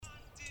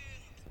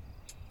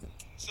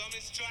Some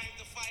is trying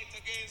to fight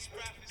against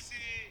prophecy,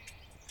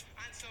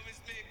 and some is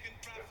making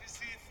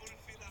prophecy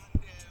fulfill on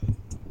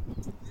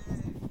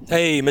them.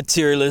 Hey,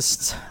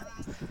 materialists.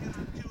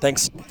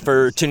 Thanks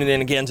for tuning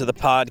in again to the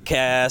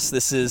podcast.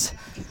 This has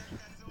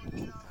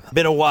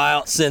been a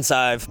while since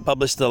I've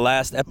published the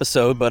last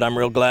episode, but I'm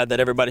real glad that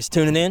everybody's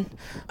tuning in.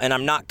 And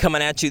I'm not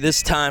coming at you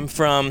this time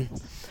from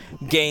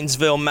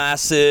Gainesville,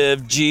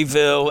 Massive,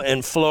 Gville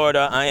in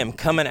Florida. I am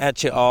coming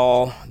at you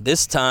all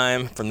this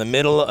time from the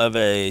middle of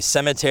a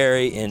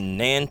cemetery in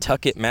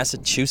Nantucket,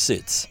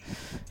 Massachusetts.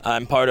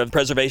 I'm part of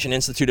Preservation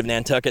Institute of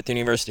Nantucket at the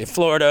University of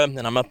Florida, and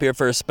I'm up here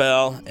for a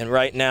spell. And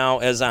right now,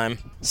 as I'm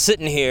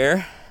sitting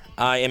here,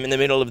 I am in the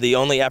middle of the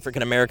only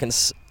African-American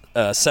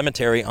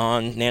cemetery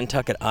on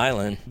Nantucket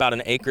Island. About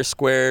an acre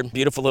squared,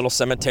 beautiful little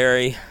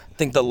cemetery. I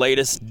think the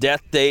latest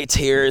death date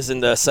here is in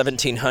the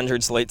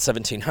 1700s, late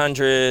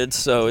 1700s,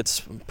 so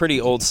it's a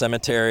pretty old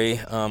cemetery.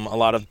 A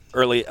lot of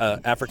early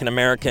African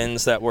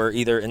Americans that were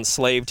either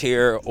enslaved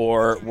here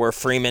or were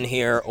freemen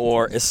here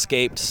or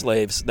escaped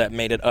slaves that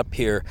made it up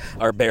here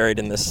are buried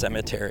in this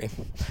cemetery.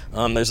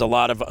 There's a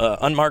lot of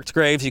unmarked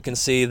graves. You can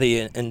see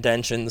the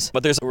indentions,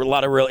 but there's a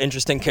lot of real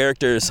interesting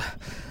characters,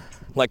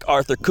 like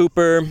Arthur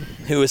Cooper,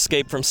 who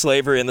escaped from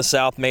slavery in the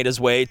South, made his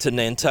way to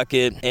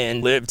Nantucket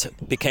and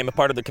became a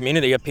part of the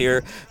community up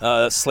here.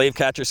 Slave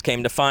catchers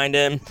came to find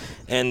him,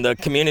 and the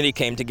community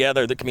came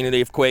together. The community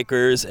of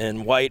Quakers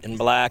and white and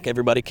black,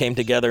 everybody came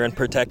together and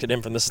protected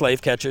him from the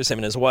slave catchers, him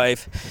and his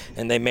wife,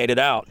 and they made it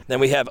out.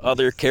 Then we have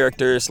other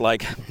characters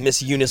like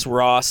Miss Eunice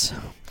Ross,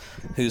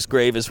 whose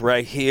grave is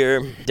right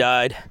here.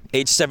 Died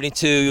age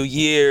 72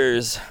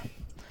 years.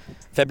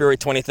 February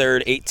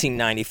 23rd,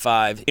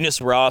 1895.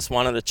 Eunice Ross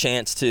wanted a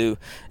chance to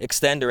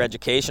extend her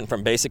education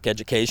from basic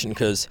education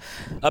because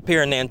up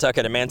here in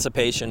Nantucket,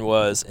 emancipation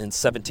was in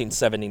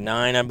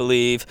 1779, I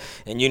believe,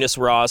 and Eunice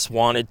Ross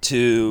wanted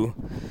to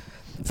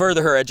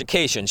further her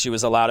education. She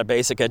was allowed a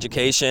basic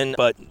education,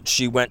 but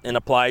she went and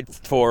applied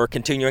for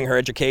continuing her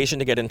education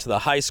to get into the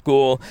high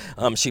school.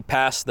 She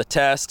passed the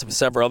test with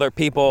several other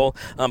people,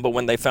 but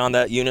when they found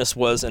that Eunice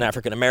was an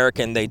African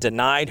American, they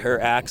denied her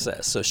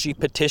access. So she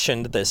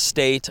petitioned the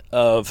state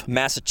of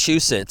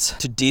Massachusetts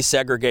to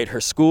desegregate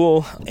her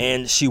school,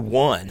 and she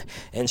won.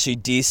 And she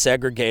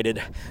desegregated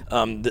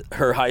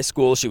her high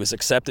school. She was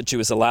accepted. She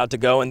was allowed to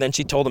go, and then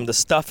she told them to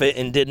stuff it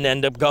and didn't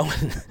end up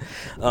going.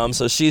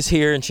 So she's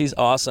here, and she's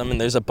awesome, and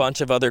there's a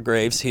bunch of other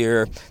graves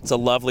here. It's a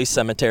lovely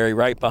cemetery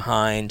right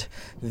behind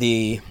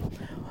the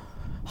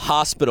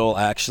hospital,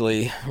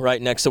 actually, right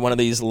next to one of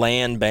these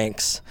land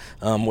banks,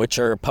 which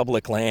are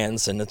public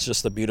lands, and it's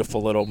just a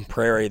beautiful little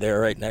prairie there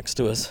right next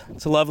to us.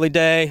 It's a lovely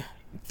day,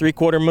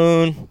 3/4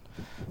 moon,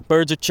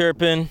 birds are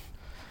chirping.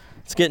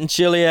 It's getting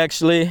chilly,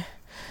 actually.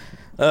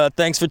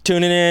 Thanks for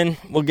tuning in.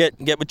 We'll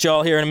get with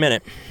y'all here in a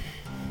minute.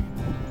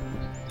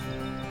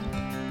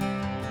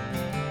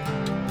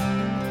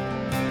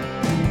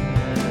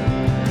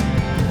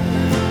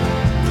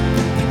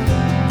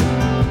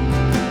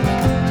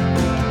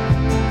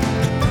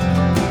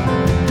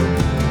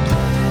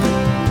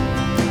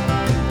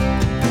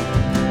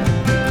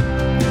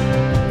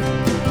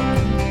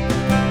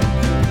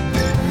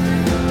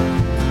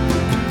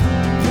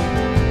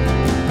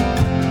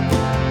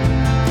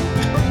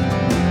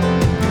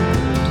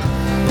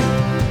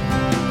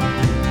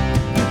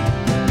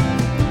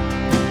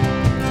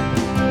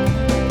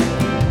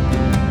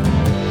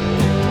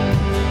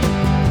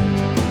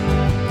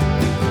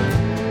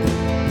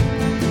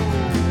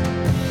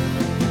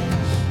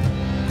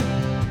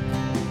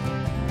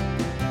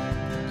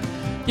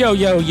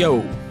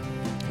 Yo.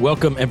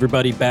 Welcome,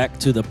 everybody, back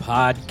to the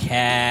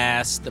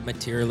podcast, the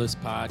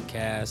Materialist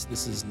Podcast.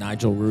 This is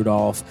Nigel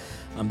Rudolph.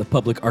 I'm the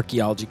Public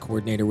Archaeology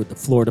Coordinator with the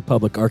Florida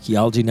Public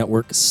Archaeology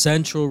Network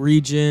Central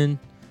Region.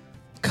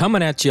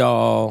 Coming at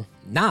y'all,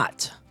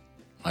 not,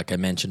 like I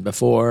mentioned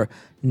before,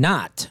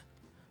 not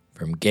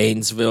from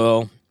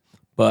Gainesville,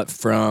 but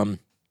from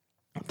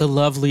the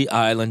lovely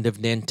island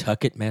of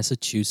Nantucket,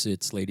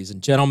 Massachusetts, ladies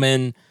and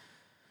gentlemen.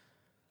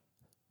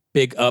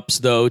 Big ups,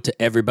 though,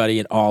 to everybody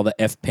in all the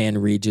FPAN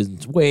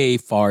regions way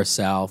far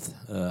south.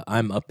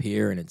 I'm up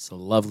here, and it's a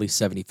lovely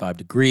 75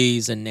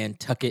 degrees in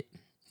Nantucket.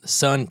 The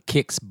sun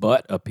kicks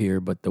butt up here,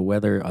 but the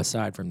weather,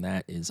 aside from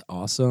that, is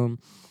awesome.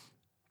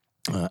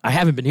 I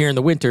haven't been here in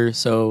the winter,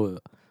 so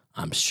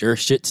I'm sure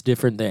shit's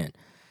different then.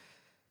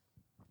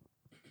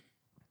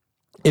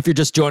 If you're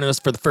just joining us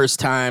for the first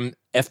time,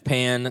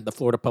 FPAN, the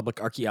Florida Public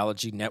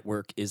Archaeology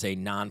Network, is a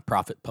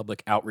nonprofit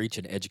public outreach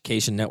and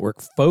education network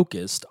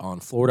focused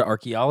on Florida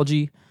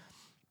archaeology.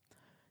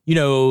 You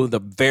know, the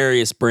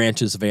various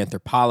branches of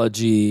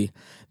anthropology.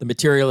 The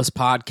Materialist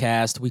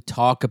Podcast, we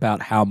talk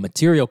about how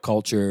material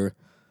culture,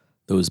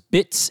 those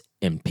bits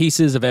and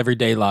pieces of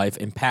everyday life,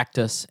 impact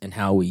us and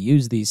how we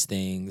use these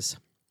things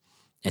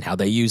and how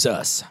they use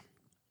us.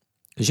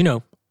 Because, you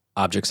know,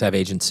 objects have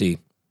agency,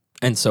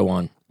 and so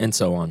on, and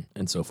so on,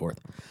 and so forth.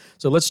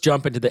 So let's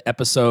jump into the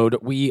episode.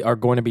 We are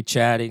going to be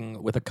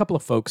chatting with a couple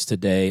of folks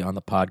today on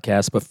the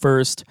podcast. But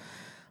first,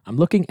 I'm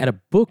looking at a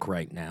book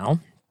right now,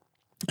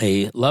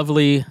 a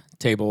lovely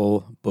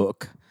table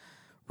book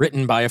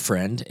written by a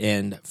friend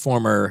and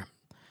former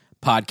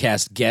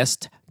podcast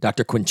guest,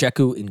 Dr.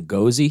 Quincheku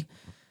Ngozi.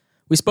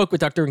 We spoke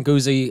with Dr.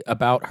 Ngozi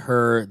about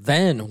her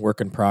then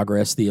work in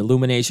progress, the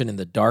Illumination in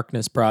the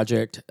Darkness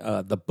project.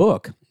 The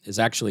book is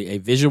actually a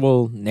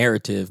visual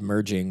narrative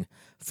merging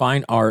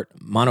fine art,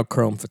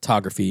 monochrome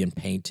photography, and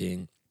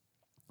painting,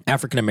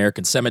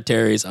 African-American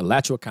cemeteries,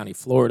 Alachua County,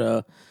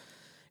 Florida.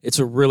 It's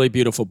a really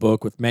beautiful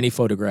book with many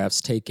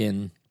photographs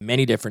taken,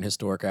 many different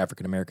historic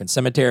African-American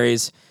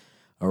cemeteries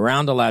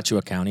around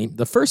Alachua County.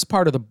 The first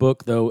part of the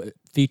book, though,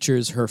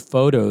 features her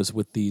photos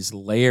with these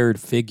layered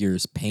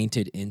figures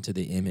painted into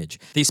the image.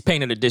 These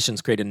painted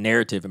additions create a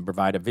narrative and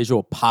provide a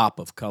visual pop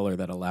of color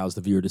that allows the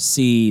viewer to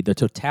see the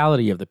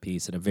totality of the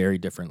piece in a very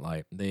different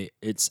light.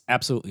 It's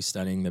absolutely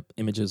stunning. The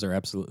images are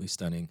absolutely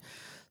stunning.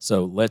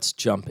 So let's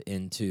jump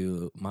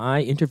into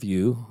my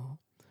interview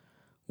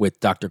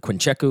with Dr.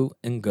 Quincheku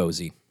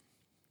Ngozi.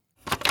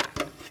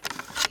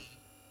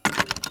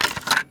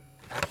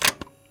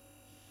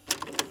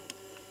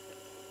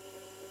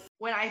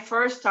 When I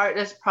first started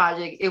this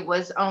project, it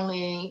was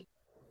only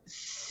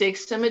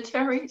 6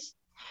 cemeteries.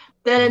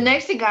 Then the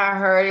next thing I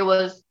heard, it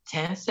was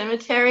 10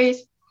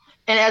 cemeteries.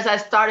 And as I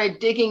started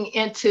digging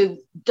into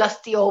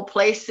dusty old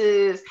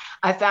places,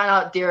 I found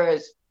out there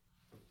is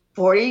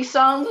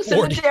 40-some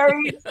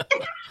cemeteries.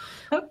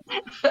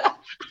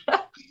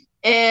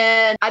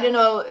 And I don't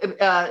know.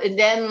 And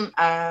then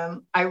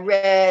I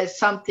read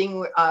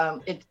something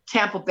in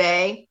Tampa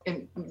Bay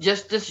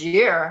just this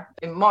year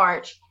in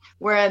March,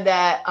 where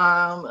that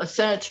a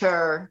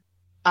Senator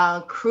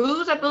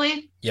Cruz, I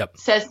believe,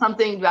 said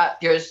something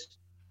about there's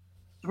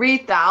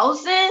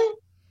 3,000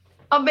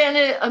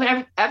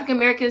 abandoned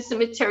African-American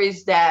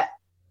cemeteries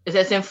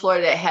that's in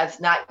Florida that has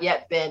not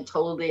yet been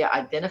totally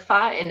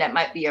identified, and that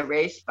might be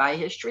erased by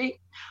history.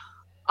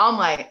 I'm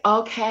like,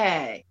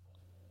 okay.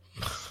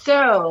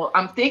 So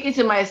I'm thinking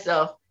to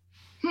myself,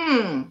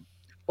 well,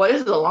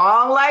 this is a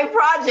long life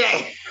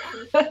project.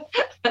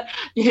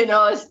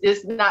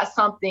 It's not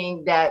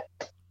something that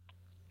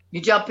you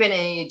jump in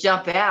and you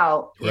jump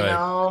out, you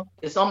know,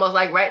 it's almost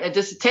like writing a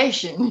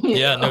dissertation.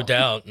 Yeah, no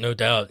doubt.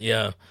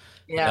 Yeah.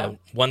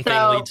 One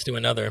thing leads to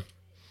another.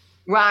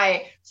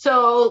 Right.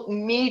 So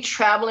me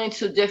traveling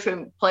to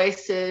different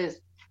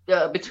places,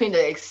 between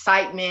the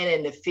excitement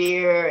and the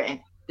fear and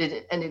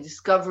the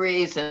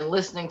discoveries and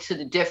listening to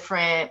the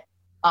different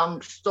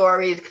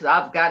stories, because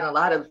I've gotten a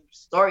lot of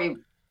story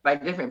by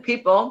different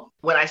people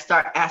when I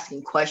start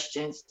asking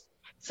questions.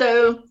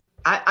 So,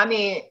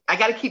 I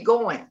got to keep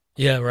going.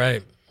 Yeah,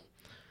 right.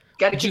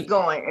 Got to keep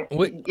going,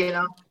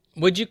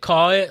 Would you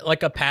call it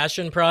like a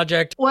passion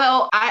project?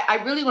 Well, I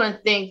really want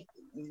to think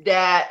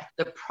that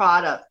the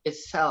product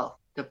itself,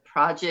 the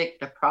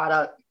project, the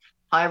product,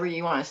 however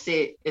you want to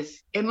see it,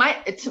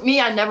 to me,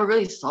 I never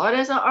really saw it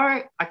as an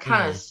art. I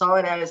kind of saw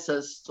it as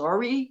a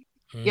story,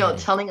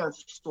 telling a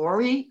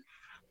story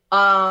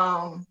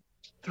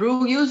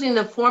through using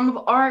the form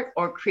of art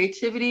or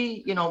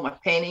creativity, my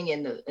painting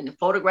and the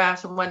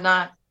photographs and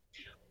whatnot.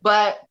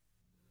 But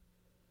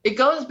it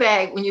goes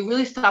back when you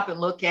really stop and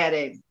look at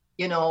it.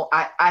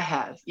 I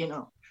have,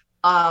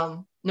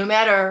 no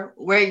matter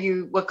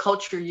what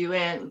culture you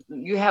in,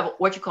 you have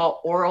what you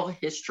call oral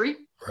history.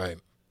 Right.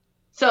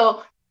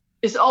 So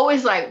it's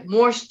always like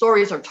more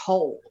stories are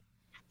told.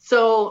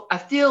 So I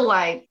feel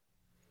like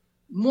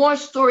more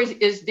stories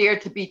is there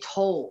to be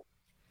told,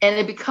 and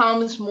it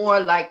becomes more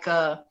like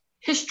a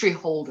history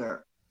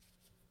holder.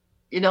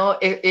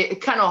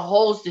 It kind of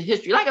holds the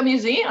history, like a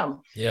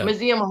museum. Yeah. A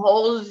museum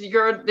holds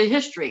the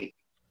history.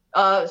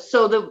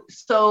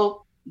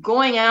 So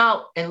going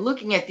out and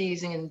looking at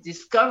these and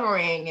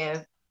discovering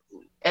and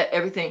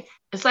everything,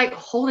 it's like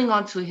holding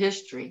on to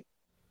history.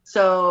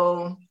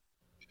 So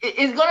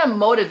it's going to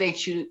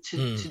motivate you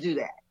to do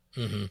that.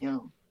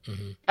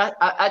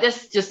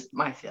 That's just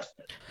my feeling.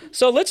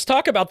 So let's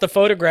talk about the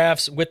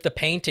photographs with the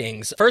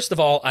paintings. First of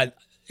all,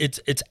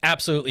 it's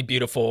absolutely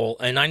beautiful,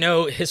 and I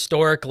know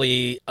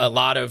historically a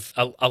lot of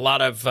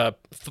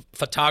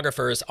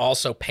photographers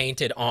also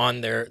painted on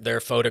their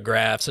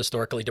photographs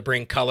historically to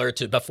bring color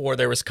to. Before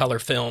there was color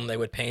film, they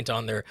would paint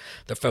on their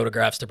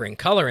photographs to bring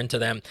color into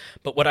them.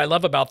 But what I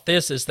love about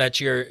this is that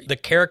the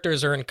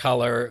characters are in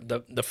color,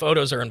 the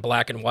photos are in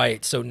black and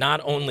white. So not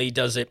only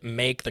does it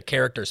make the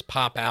characters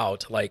pop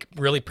out, like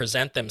really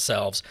present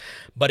themselves,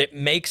 but it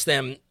makes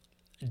them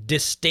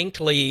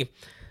distinctly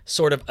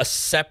sort of a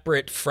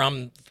separate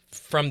from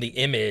the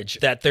image,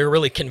 that they're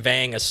really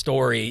conveying a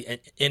story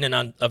in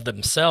and of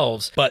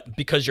themselves, but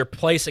because you're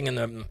placing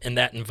them in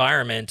that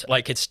environment,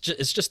 like it's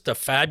just a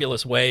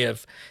fabulous way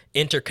of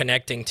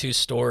interconnecting two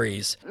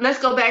stories. Let's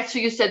go back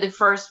to, you said the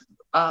first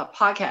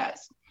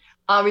podcast,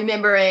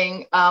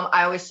 remembering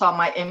I always saw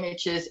my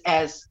images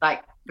as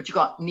like what you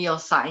call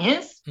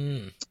neoscience,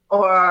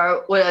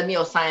 or with a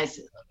neoscience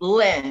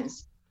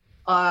lens,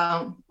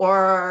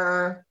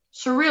 or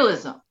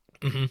surrealism.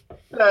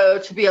 So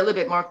to be a little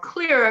bit more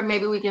clear,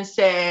 maybe we can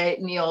say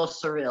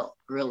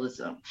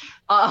neo-surrealism.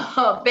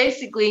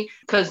 Basically,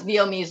 because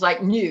neo means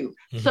like new.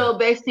 So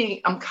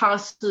basically, I'm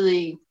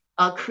constantly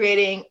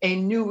creating a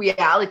new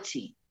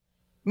reality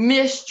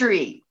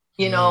mystery.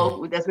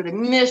 That's where the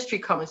mystery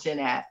comes in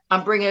at.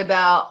 I'm bringing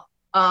about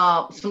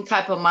some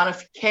type of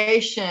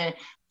modification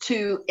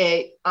to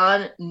a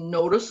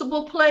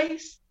unnoticeable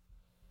place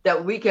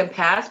that we can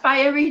pass by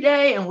every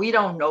day and we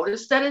don't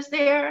notice that it's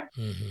there.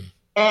 Mm-hmm.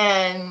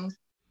 And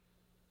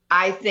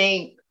I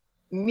think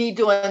me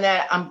doing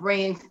that, I'm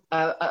bringing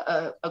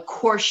a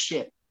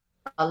courtship,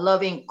 a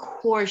loving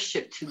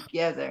courtship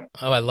together.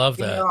 Oh, I love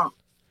that.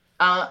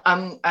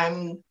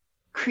 I'm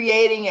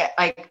creating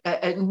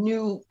a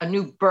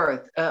new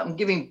birth. I'm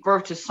giving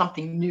birth to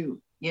something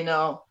new,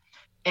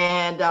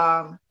 and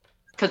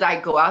because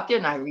I go out there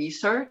and I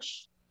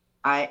research,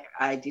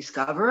 I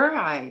discover,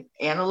 I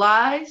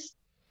analyze.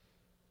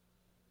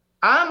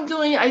 I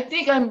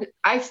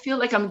feel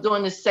like I'm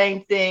doing the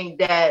same thing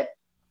that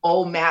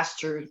old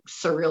master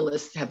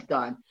surrealists have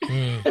done.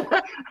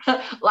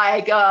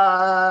 Like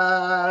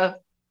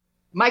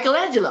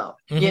Michelangelo,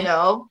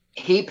 mm-hmm.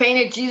 He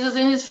painted Jesus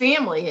and his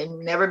family and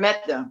never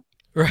met them.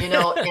 Right.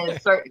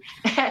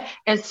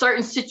 In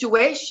certain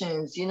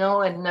situations,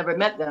 and never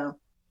met them.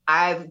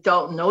 I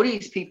don't know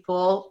these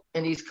people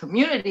in these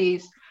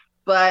communities,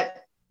 but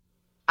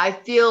I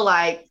feel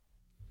like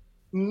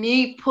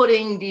me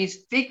putting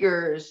these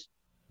figures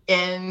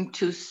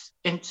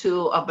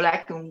into a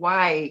black and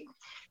white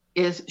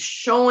is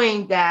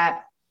showing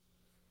that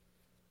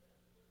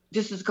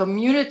this is a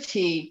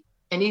community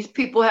and these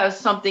people have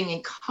something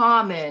in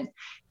common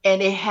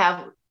and they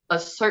have a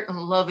certain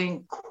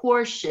loving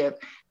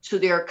courtship to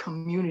their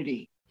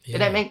community.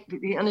 Yeah. Do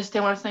you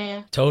understand what I'm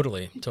saying?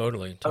 Totally.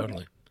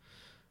 Okay.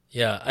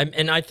 Yeah,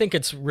 and I think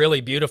it's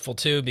really beautiful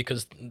too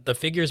because the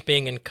figures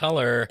being in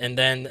color and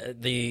then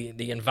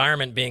the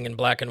environment being in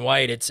black and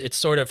white, it's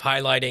sort of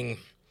highlighting,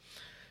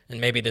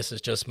 and maybe this is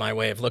just my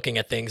way of looking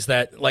at things,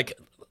 that like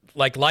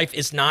life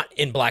is not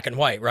in black and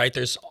white, right?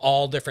 There's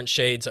all different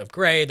shades of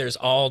gray, there's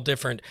all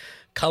different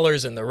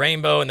colors in the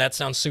rainbow, and that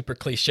sounds super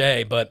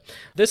cliche, but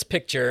this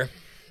picture,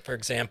 for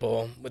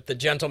example, with the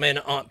gentleman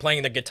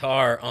playing the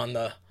guitar on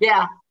the...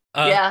 Yeah.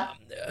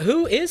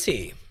 Who is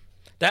he?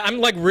 That I'm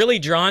like really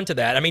drawn to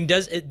that. I mean,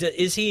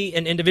 is he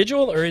an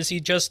individual or is he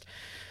just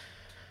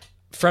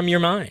from your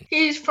mind?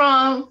 He's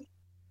from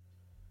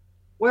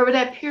wherever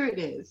that period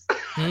is.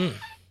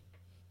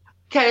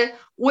 Okay,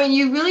 when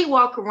you really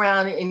walk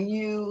around and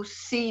you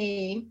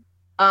see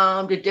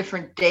the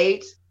different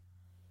dates,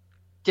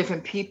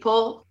 different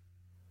people,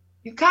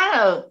 you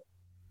try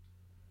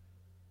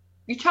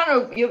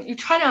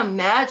to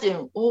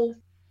imagine, well,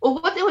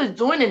 what they was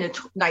doing in the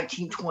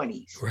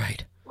 1920s.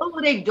 Right. What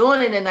were they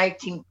doing in the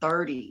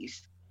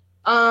 1930s?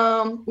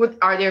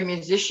 Are there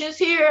musicians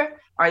here?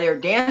 Are there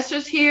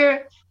dancers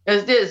here?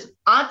 Is this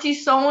auntie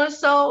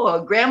so-and-so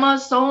or grandma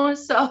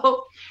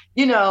so-and-so?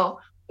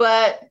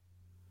 But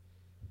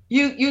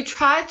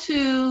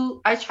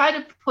I try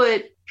to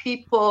put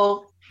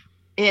people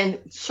in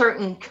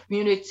certain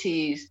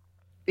communities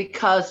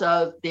because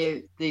of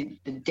the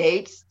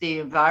dates, the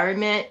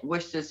environment,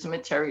 which the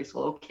cemetery is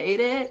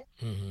located.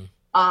 Mm-hmm.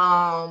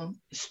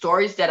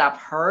 Stories that I've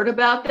heard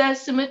about that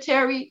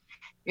cemetery,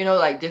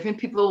 like different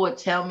people would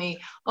tell me,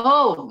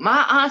 oh,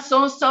 my aunt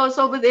so-and-so is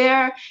over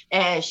there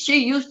and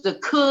she used to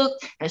cook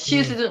and she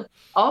used to do,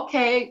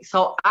 okay.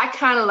 So I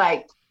kind of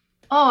like,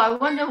 oh, I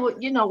wonder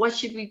what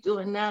should we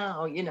doing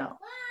now,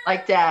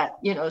 like that,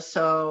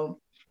 so,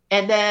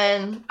 and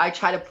then I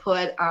try to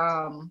put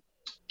them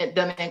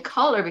in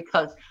color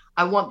because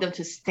I want them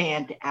to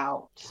stand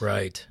out.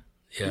 Right.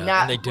 Yeah,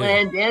 not they do.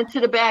 blend into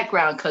the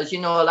background because a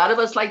lot of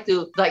us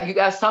you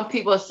got some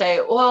people say,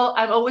 well,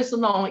 I'm always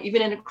alone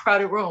even in a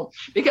crowded room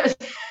because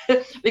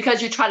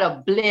you try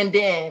to blend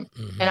in.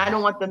 Mm-hmm. And I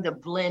don't want them to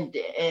blend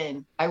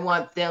in. I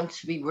want them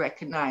to be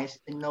recognized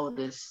and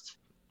noticed.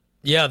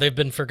 Yeah, they've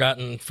been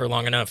forgotten for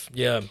long enough.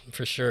 Yeah,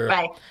 for sure.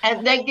 Right.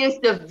 And that gives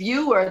the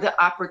viewer the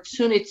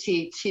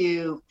opportunity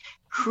to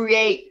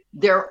create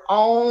their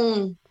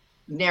own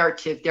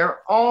narrative, their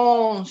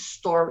own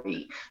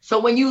story. So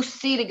when you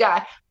see the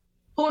guy,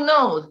 who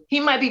knows? He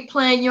might be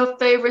playing your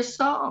favorite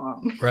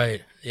song.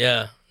 Right.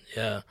 Yeah.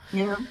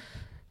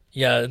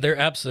 Yeah, they're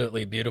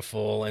absolutely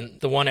beautiful. And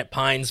the one at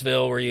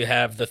Pinesville where you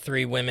have the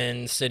three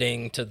women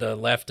sitting to the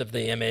left of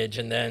the image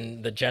and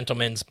then the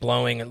gentleman's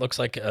blowing, it looks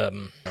like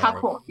conch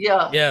horn.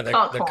 Yeah,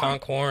 the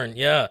conch horn.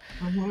 Yeah.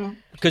 Mm-hmm.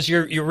 Because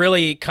you're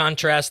really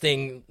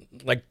contrasting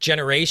like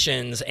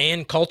generations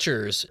and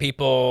cultures.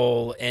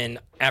 People in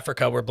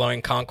Africa were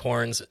blowing conch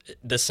horns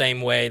the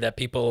same way that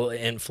people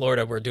in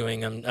Florida were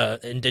doing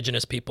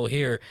indigenous people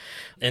here.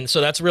 And so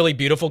that's really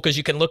beautiful because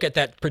you can look at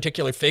that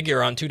particular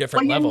figure on two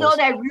different levels.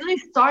 That really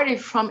started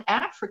from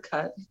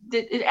Africa.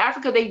 In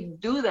Africa, they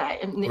do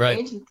that in the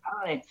ancient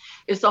time.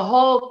 It's the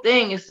whole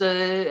thing. It's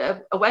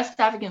a West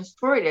African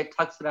story that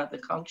talks about the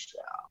conch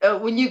shell.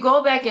 When you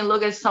go back and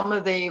look at some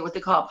of what they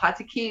call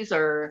Portuguese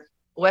or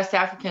West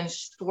African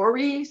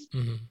stories,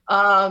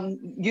 mm-hmm.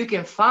 You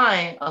can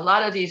find a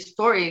lot of these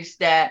stories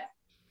that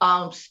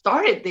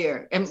started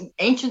there in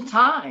ancient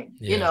time.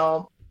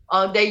 Yeah.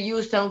 They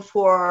used them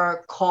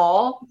for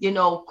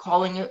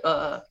calling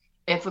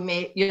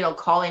information,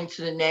 calling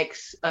to the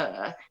next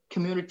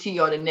community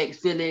or the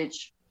next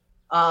village.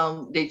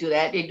 They do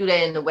that. They do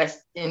that in the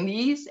West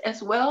Indies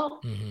as well,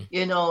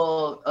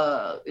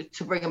 to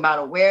bring about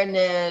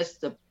awareness,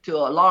 to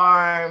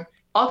alarm,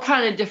 all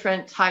kind of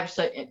different types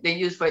that they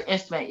use for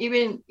instrument,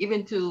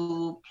 even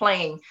to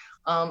playing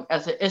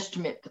as an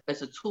instrument,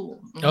 as a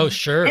tool. Oh,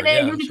 sure. And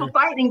they use it for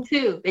fighting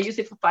too. They use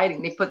it for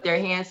fighting. They put their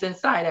hands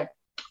inside it.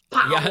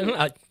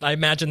 Yeah, I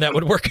imagine that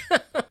would work.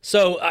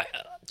 So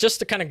just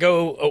to kind of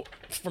go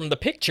from the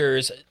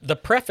pictures, the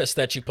preface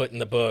that you put in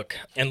the book,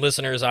 and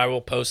listeners, I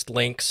will post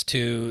links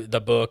to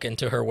the book and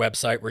to her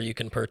website where you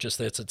can purchase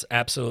this. It's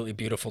absolutely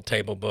beautiful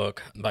table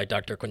book by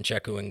Dr.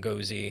 Kuncheku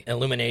Ngozi,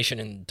 Illumination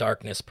in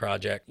Darkness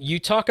Project. You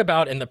talk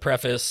about in the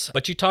preface,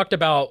 but you talked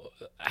about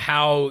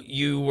how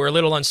you were a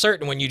little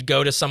uncertain when you'd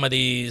go to some of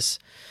these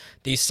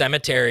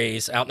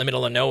cemeteries out in the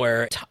middle of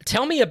nowhere.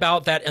 Tell me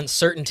about that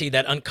uncertainty,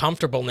 that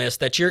uncomfortableness,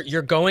 that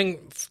you're going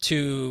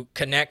to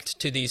connect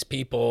to these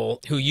people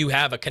who you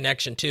have a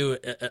connection to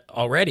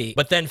already,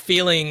 but then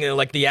feeling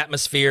like the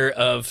atmosphere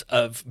of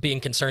being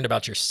concerned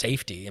about your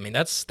safety. I mean,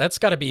 that's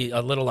got to be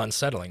a little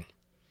unsettling.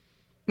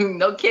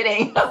 No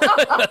kidding.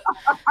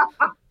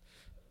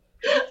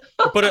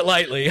 Put it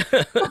lightly.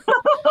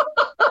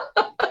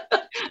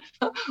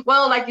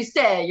 Well, like you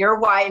said, you're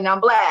white and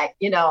I'm black,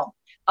 and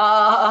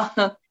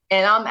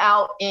I'm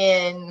out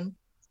in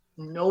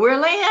nowhere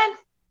land.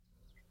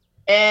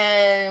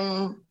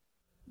 And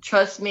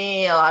trust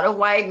me, a lot of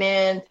white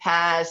men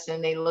pass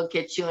and they look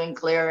at you and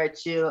glare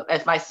at you,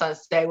 as my son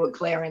said, with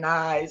glaring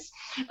eyes.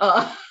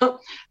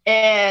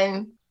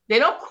 And they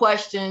don't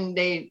question,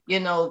 they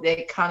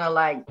kind of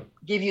like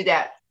give you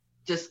that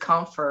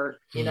discomfort,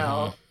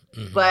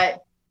 Mm-hmm.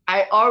 But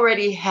I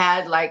already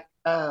had like,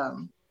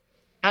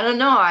 I don't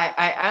know,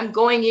 I'm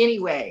going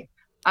anyway.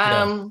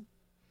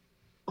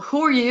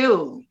 Who are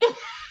you?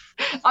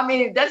 I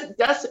mean,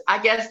 that's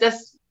I guess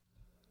that's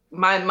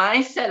my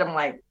mindset. I'm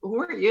like, who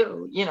are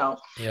you? Yeah.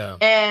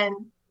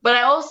 But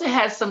I also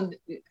had some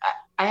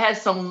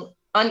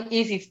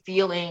uneasy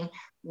feeling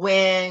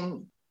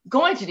when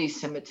going to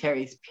these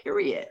cemeteries,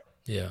 period.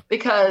 Yeah.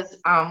 Because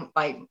I'm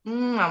like,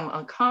 I'm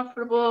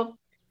uncomfortable.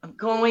 I'm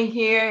going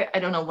here. I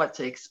don't know what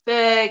to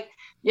expect.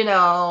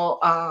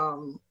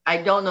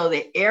 I don't know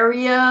the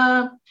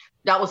area.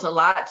 That was a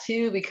lot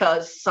too,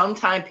 because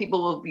sometimes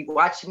people will be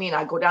watching me and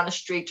I go down the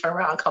street, turn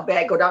around, come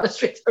back, go down the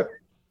street,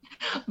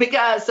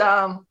 because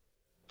I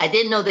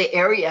didn't know the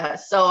area.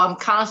 So I'm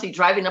constantly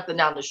driving up and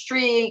down the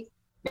street,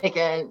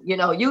 making,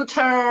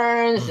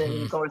 U-turns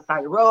and going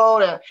side the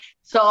road.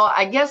 So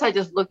I guess I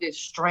just looked at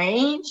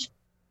strange,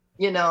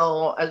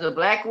 as a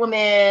Black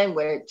woman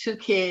with 2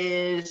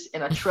 kids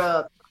in a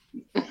truck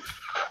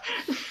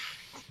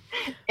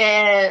and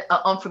an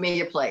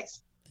unfamiliar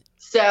place.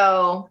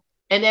 So,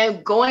 and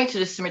then going to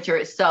the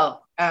cemetery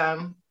itself,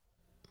 I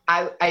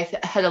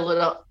had a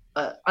little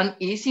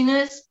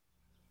uneasiness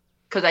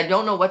because I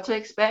don't know what to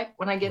expect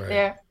when I get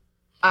there.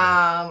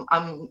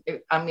 I'm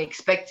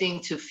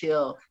expecting to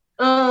feel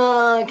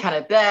kind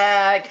of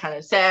bad, kind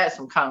of sad,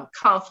 some kind of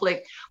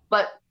conflict.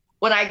 But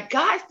when I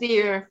got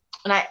there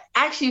and I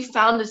actually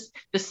found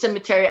the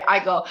cemetery,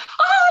 I go, oh,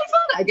 I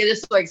found it. I get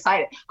so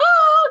excited.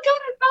 Oh, God,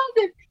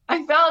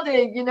 I found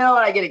it, and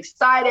I get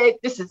excited.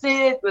 This is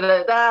it. Blah,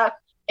 blah, blah.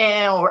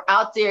 And we're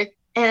out there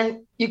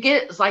and you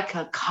get like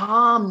a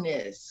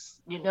calmness,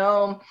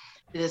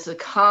 there's a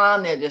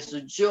calmness, there's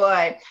a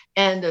joy,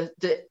 and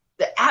the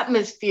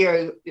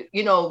atmosphere,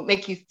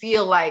 make you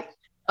feel like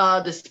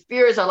the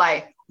spirits are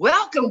like,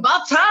 welcome,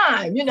 about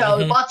time,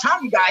 about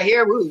time you got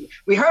here.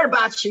 We heard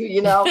about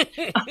you,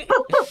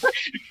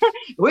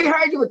 we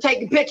heard you were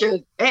taking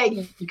pictures.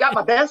 Hey, you got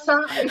my best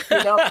time,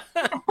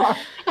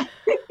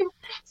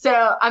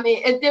 So, I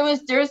mean, and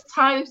there's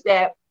times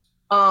that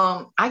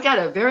I got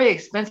a very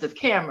expensive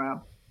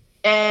camera,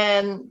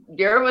 and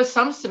there was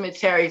some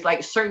cemeteries,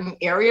 like certain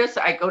areas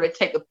I go to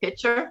take a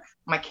picture,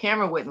 my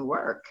camera wouldn't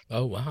work.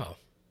 Oh, wow.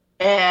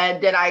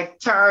 And then I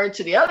turn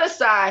to the other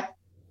side,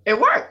 it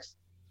works.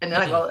 And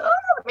then I go,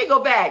 let me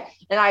go back.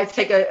 And I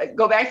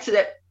go back to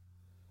that.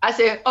 I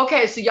say,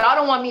 okay, so y'all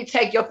don't want me to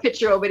take your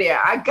picture over there.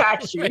 I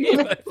got you. I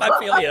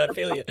feel you. I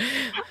feel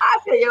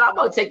you. I'm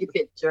going to take a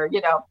picture,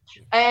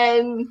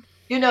 And,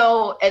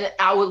 and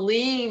I would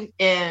leave,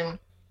 and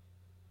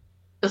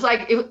it's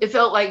like, it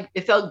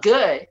felt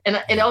good.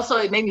 And also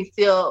it made me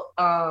feel,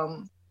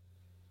 I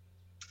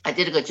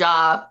did a good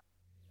job.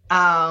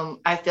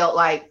 I felt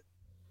like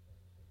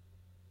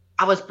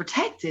I was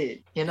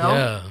protected,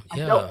 I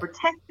felt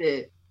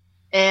protected.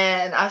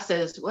 And I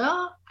says,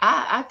 well,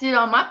 I did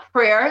all my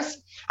prayers.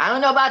 I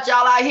don't know about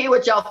y'all out here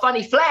with y'all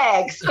funny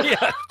flags.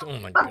 Yeah. Oh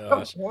my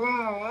gosh.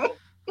 Oh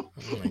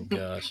my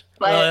gosh.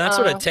 But, well, that's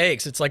what it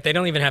takes. It's like they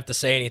don't even have to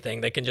say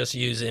anything. They can just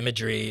use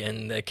imagery,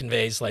 and it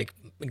conveys like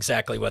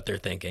exactly what they're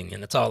thinking,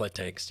 and it's all it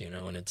takes,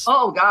 and it's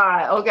oh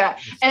God.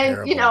 And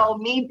terrible.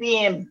 Me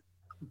being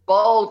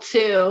bold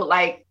too,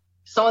 like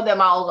some of them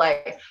I was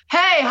like,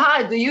 hey,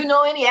 hi, do you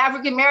know any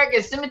African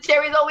American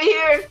cemeteries over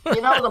here?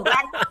 The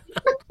black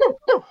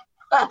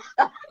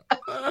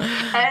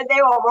And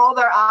they will roll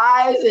their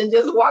eyes and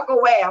just walk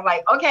away. I'm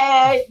like,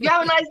 okay, you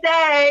have a nice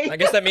day. I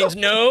guess that means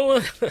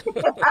no.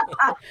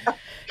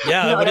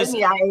 Yeah, No, what that is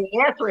means I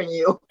ain't answering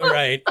you.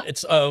 right?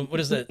 It's what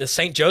is it? The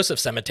St. Joseph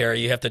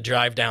Cemetery. You have to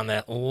drive down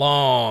that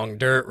long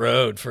dirt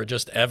road for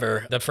just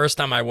ever. The first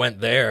time I went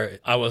there,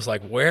 I was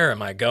like, "Where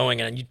am I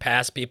going?" And you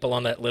pass people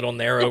on that little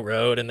narrow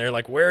road, and they're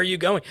like, "Where are you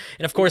going?"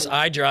 And of course,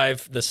 I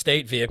drive the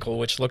state vehicle,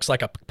 which looks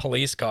like a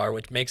police car,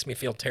 which makes me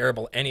feel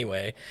terrible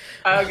anyway.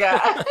 Oh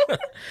God.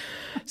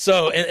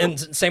 So, and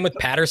same with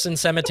Patterson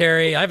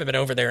Cemetery. I haven't been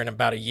over there in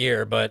about a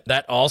year, but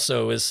that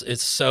also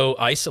is so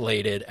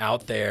isolated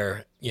out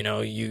there. You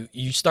know,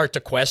 you start to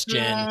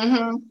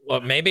question,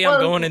 well, maybe I'm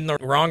going in the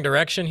wrong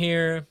direction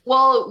here.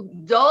 Well,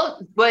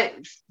 but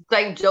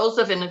like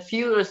Joseph and a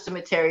few of the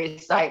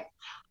cemeteries, like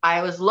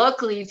I was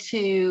lucky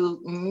to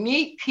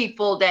meet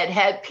people that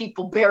had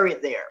people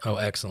buried there. Oh,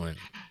 excellent.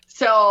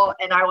 So,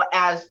 and I would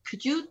ask,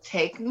 could you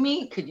take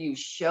me? Could you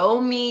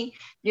show me?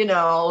 You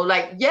know,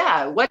 like,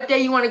 yeah, what day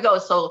you want to go?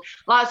 So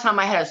a lot of time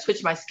I had to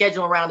switch my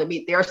schedule around to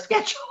meet their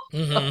schedule.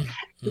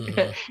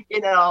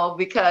 You know,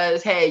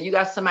 because hey, you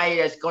got somebody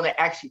that's going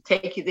to actually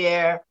take you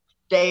there.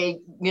 They,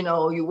 you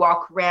know, you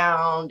walk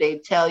around, they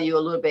tell you a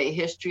little bit of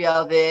history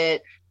of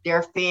it,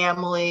 their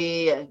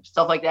family and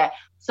stuff like that.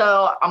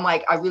 So I'm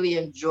like, I really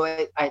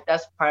enjoyed.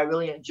 That's the part I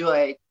really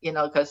enjoyed. You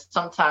know, because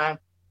sometimes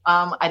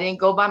I didn't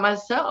go by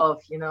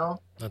myself. You know,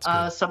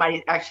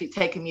 somebody actually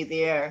taking me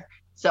there.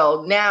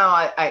 So now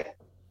I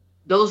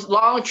those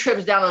long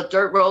trips down the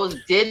dirt roads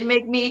did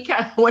make me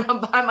kind of, when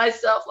I'm by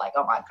myself, like,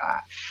 oh my God.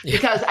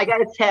 Because I got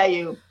to tell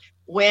you,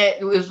 when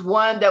it was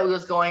one that we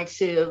was going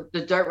to,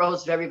 the dirt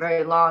roads very,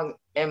 very long.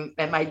 And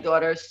my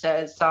daughter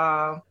says,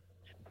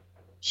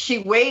 she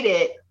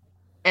waited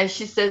and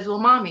she says, well,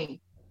 mommy,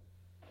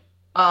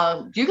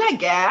 do you got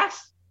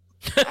gas?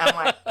 I'm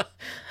like,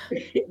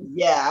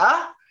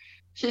 yeah.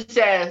 She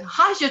said,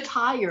 how's your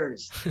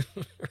tires?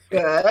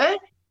 Good.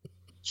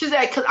 She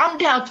said, because I'm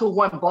down to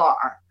one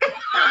bar.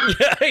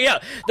 Yeah.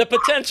 The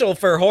potential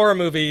for horror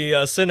movie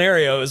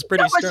scenario is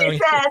pretty strong. What she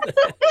said.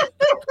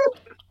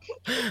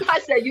 I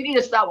said, you need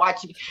to stop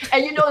watching.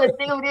 And you know, the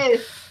thing of it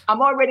is,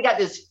 I'm already got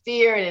this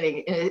fear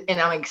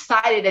and I'm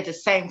excited at the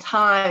same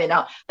time.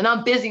 And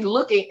I'm busy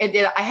looking. And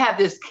then I have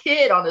this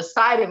kid on the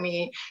side of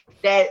me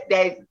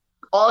that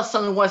all of a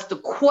sudden wants to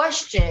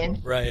question.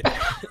 Right.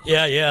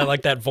 Yeah.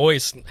 Like that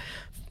voice.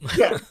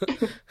 Yeah.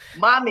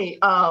 Mommy,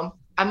 I'm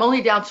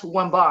only down to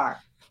one bar.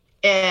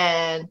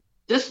 And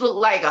this looked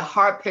like a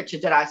hard picture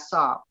that I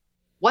saw.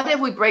 What if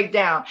we break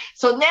down?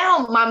 So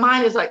now my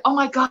mind is like, oh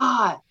my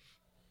God.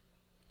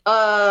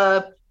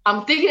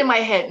 I'm thinking in my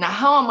head, now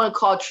how am I going to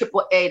call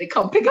AAA to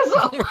come pick us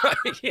up? Right,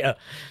 yeah.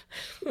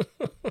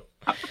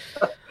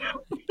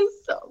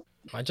 So.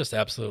 I just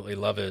absolutely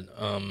love it.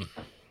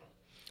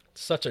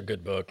 Such a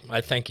good book.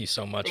 I thank you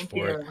so much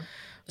for it.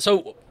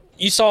 So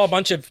you saw a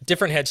bunch of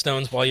different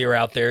headstones while you were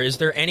out there. Is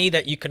there any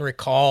that you can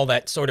recall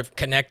that sort of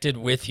connected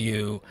with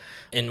you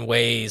in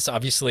ways?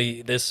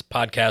 Obviously, this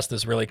podcast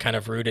is really kind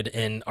of rooted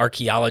in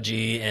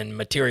archaeology and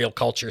material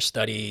culture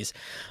studies,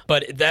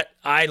 but that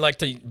I like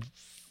to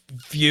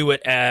view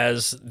it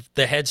as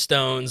the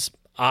headstones,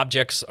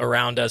 objects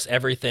around us,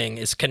 everything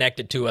is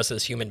connected to us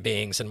as human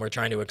beings, and we're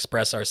trying to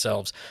express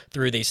ourselves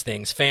through these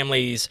things.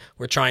 Families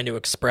were trying to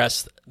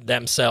express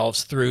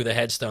themselves through the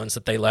headstones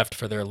that they left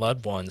for their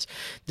loved ones.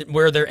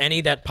 Were there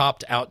any that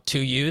popped out to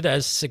you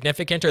that's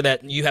significant, or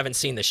that you haven't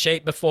seen the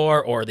shape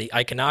before or the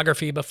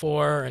iconography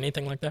before or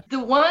anything like that? The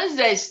ones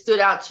that stood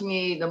out to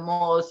me the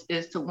most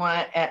is the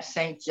one at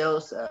St.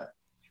 Joseph,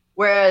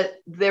 where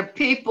their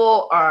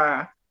people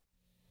are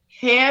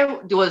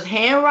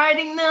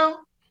handwriting them.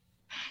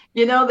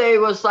 You know, they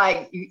was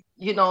like,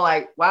 you know,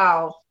 like,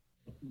 wow,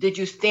 did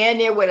you stand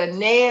there with a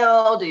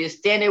nail? Did you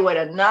stand there with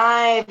a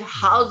knife?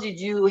 How did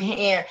you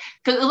hand?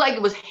 Because it was like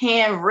it was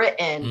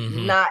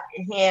handwritten, not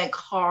hand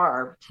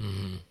carved.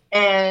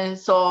 And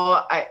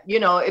so,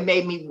 it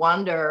made me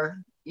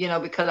wonder,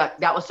 because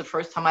that was the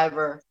first time I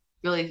ever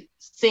really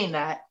seen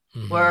that,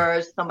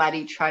 where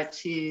somebody tried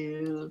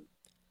to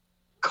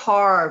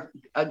carve,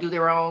 do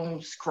their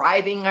own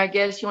scribing, I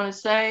guess you want to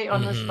say,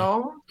 on the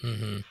stone.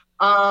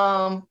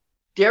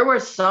 There were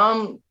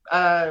some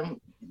that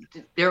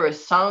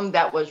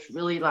was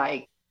really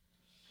like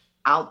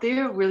out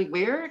there, really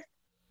weird,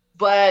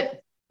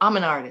 but I'm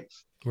an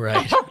artist.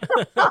 Right.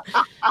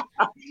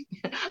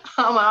 I'm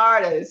an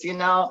artist,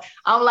 I'm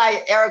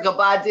like Erykah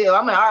Badu.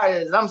 I'm an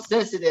artist. I'm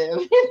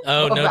sensitive.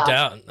 Oh, no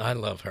doubt. I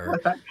love her.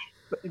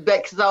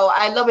 So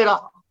I love it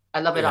all. I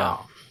love it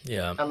all.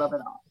 Yeah. I love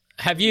it all.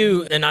 Have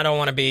you, and I don't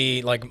want to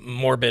be like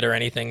morbid or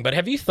anything, but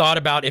have you thought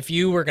about if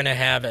you were going to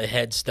have a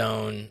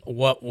headstone,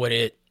 what would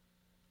it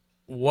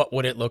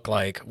look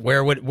like?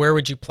 Where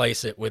would you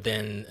place it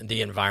within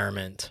the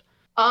environment?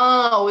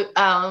 Oh,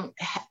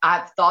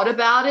 I've thought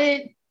about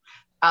it.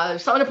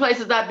 Some of the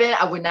places I've been,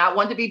 I would not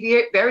want to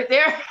be buried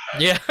there.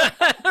 Yeah.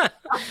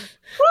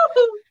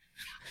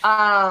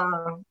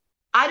 I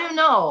don't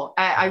know.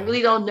 I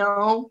really don't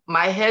know.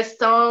 My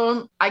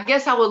headstone, I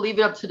guess I will leave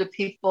it up to the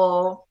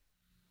people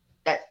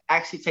that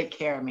actually take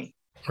care of me.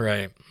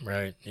 Right.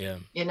 Yeah.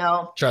 You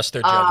know, Trust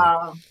their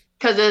judgment.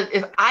 Because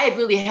if I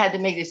really had to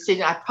make a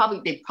decision,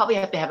 they probably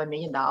have to have $1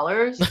 million,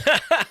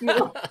 you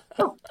know,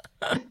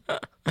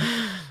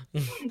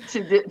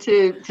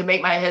 to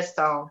make my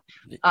headstone.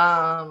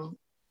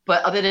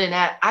 But other than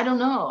that, I don't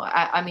know.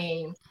 I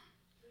mean,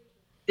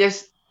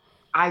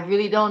 I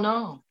really don't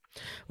know.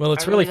 Well,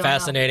 it's really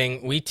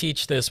fascinating. We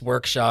teach this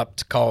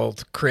workshop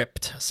called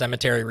CRIPT,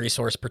 Cemetery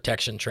Resource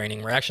Protection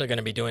Training. We're actually going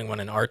to be doing one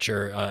in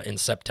Archer in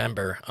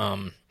September.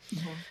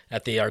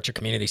 At the Archer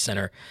Community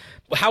Center.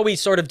 How we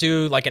sort of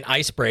do like an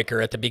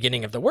icebreaker at the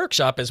beginning of the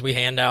workshop is we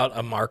hand out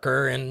a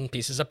marker and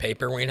pieces of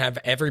paper. We have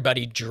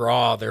everybody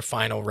draw their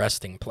final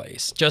resting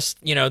place, just,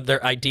 you know,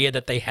 their idea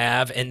that they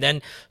have, and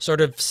then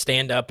sort of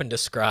stand up and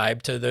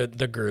describe to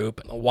the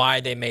group why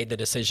they made the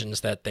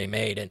decisions that they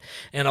made.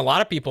 And a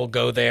lot of people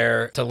go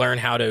there to learn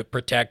how to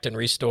protect and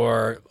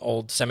restore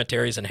old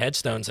cemeteries and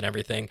headstones and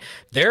everything.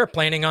 They're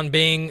planning on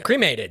being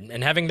cremated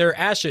and having their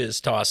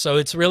ashes tossed. So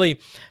it's really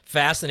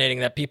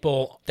fascinating that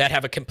people that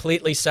have a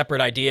completely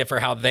separate idea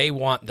for how they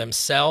want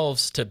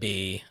themselves to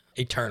be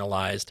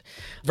eternalized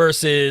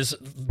versus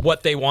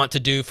what they want to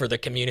do for the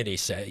community.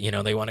 Say, you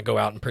know, they want to go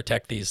out and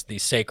protect these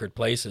sacred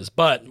places,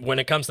 but when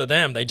it comes to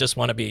them, they just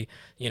want to be,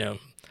 you know,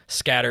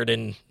 scattered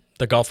in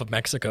the Gulf of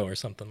Mexico or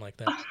something like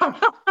that.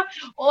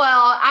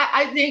 Well,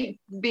 I think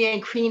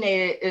being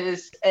cremated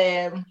is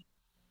a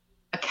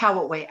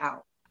coward way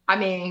out. I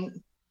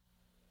mean,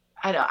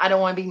 I don't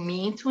want to be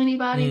mean to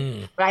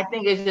anybody, but I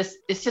think it's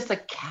just a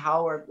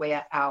coward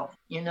way out,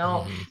 you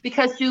know,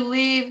 because you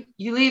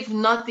leave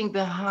nothing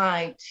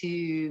behind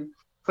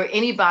for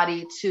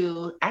anybody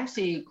to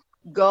actually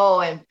go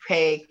and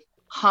pay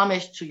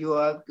homage to you,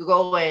 or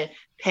go and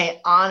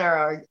pay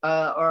honor,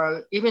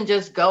 or even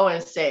just go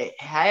and say,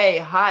 hey,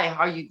 hi,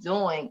 how are you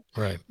doing?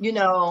 Right. You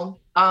know,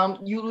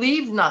 you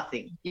leave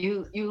nothing.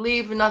 You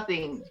leave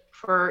nothing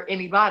for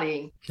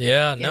anybody.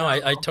 Yeah, no,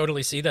 I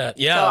totally see that.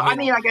 Yeah. So, I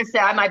mean, like I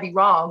said, I might be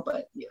wrong,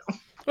 but you know.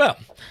 Well,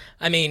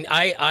 I mean,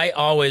 I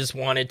always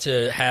wanted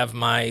to have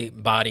my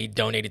body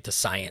donated to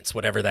science,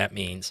 whatever that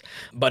means.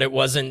 But it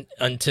wasn't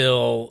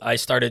until I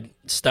started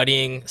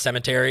studying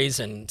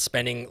cemeteries and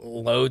spending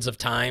loads of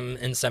time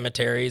in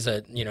cemeteries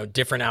at, you know,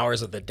 different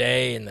hours of the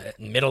day, in the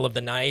middle of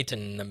the night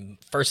and the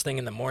first thing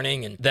in the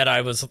morning, and that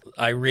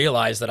I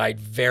realized that I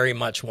very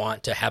much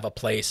want to have a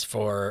place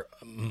for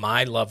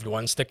my loved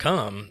ones to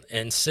come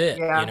and sit,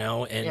 you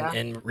know,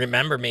 and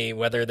remember me,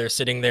 whether they're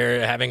sitting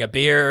there having a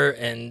beer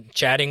and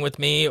chatting with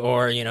me,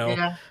 or, you know,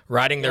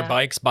 riding their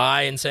bikes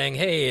by and saying,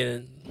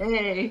 hey,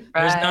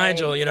 there's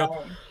Nigel, you know.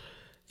 Right.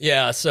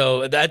 Yeah,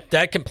 so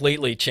that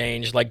completely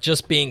changed, like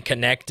just being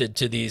connected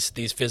to these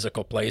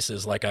physical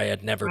places like I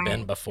had never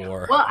been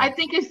before. Well, I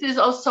think it is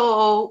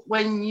also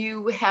when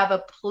you have a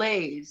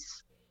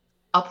place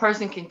a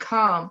person can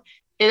come,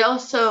 it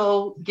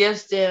also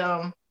gives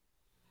them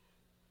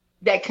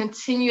that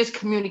continuous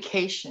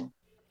communication.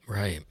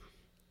 Right.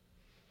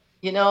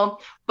 You know,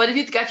 but if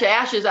you've got your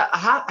ashes,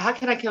 how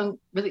can I come?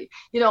 Really,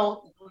 you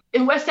know,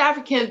 in West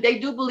African, they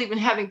do believe in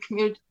having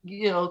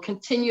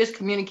continuous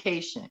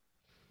communication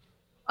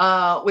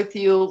with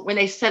you when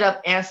they set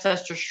up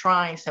ancestor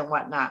shrines and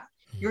whatnot.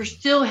 You're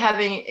still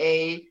having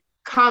a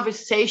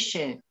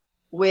conversation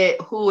with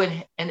who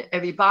and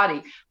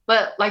everybody.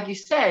 But like you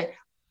said,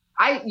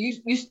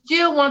 you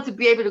still want to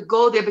be able to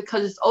go there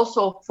because it's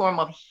also a form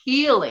of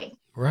healing.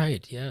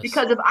 Right. Yes.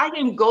 Because if I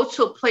can go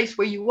to a place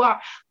where you are,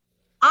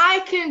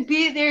 I can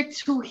be there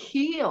to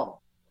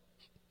heal.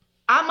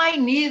 I might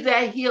need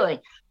that healing.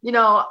 You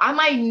know, I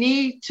might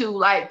need to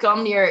like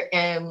come there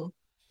and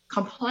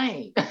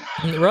complain.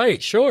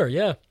 Right. Sure.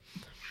 Yeah.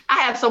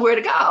 I have somewhere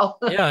to go.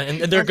 Yeah. And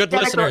they're good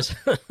listeners.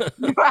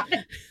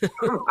 Right.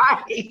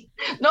 Right.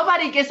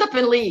 Nobody gets up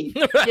and leaves.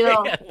 Right. You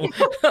know?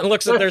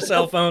 Looks at their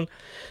cell phone.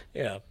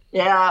 Yeah.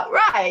 Yeah.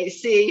 Right.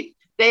 See,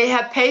 they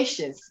have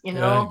patience, you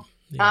know, right.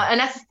 Yeah. And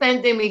that's the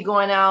same thing, me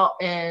going out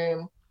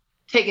and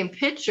taking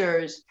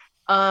pictures.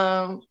 When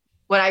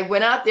I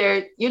went out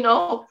there, you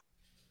know,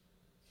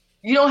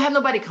 you don't have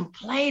nobody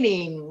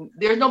complaining.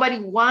 There's nobody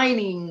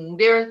whining.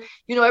 There,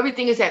 you know,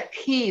 everything is at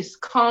peace,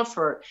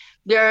 comfort.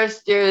 You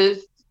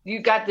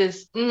got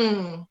this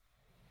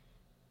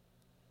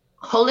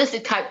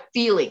holistic type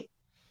feeling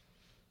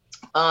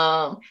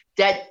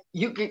that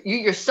you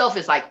yourself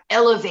is like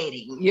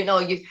elevating. You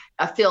know,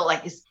 I feel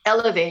like it's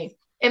elevating.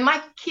 And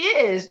my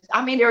kids,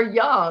 I mean, they're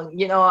young.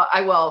 You know,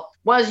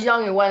 one's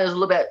young and one is a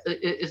little bit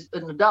is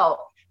an adult.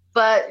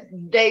 But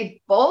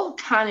they both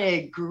kind of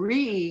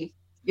agree,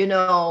 you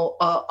know,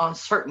 on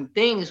certain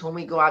things when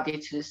we go out there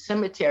to the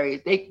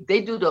cemetery.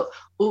 They do the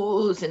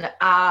oohs and the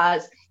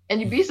ahs, and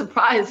you'd be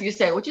surprised if you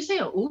say, "What you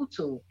saying ooh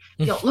to?"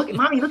 You know, look at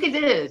mommy, look at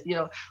this. You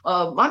know,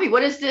 mommy,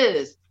 what is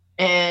this?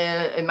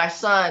 And my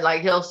son,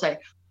 like, he'll say,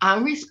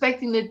 "I'm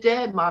respecting the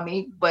dead,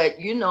 mommy, but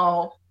you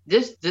know,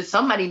 this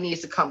somebody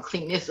needs to come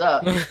clean this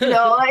up." You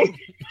know, like.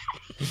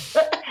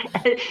 So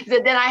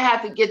then I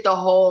have to get the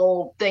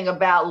whole thing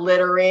about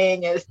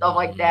littering and stuff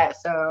like that.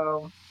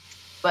 So,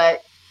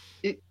 but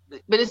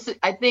it's,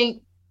 I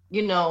think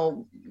you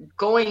know,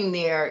 going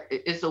there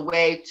is a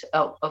way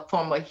to a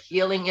form of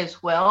healing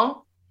as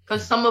well,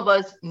 because some of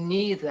us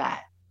need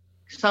that.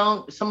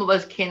 Some of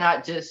us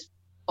cannot just,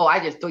 oh, I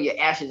just throw your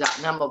ashes out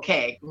and I'm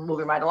okay,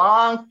 moving right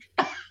along.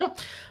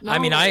 I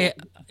mean, No.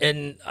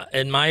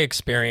 in my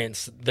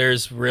experience,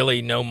 there's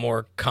really no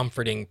more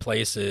comforting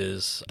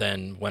places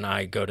than when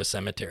I go to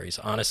cemeteries.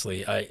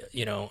 Honestly,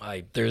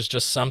 there's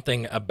just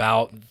something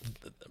about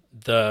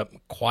the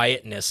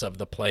quietness of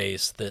the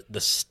place, the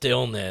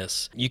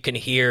stillness. You can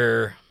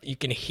hear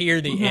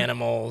the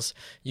animals.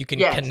 You can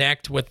Yes.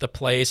 connect with the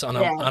place on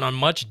Yes. a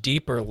much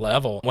deeper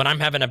level. When I'm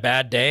having a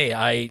bad day,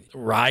 I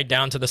ride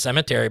down to the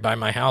cemetery by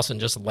my house and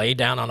just lay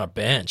down on a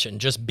bench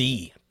and just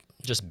be.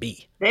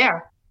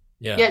 There.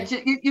 Yeah. Yeah,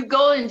 you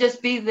go and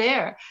just be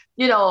there.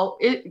 You know,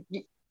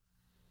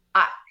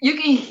 you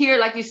can hear,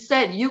 like you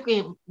said, you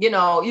can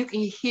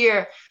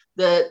hear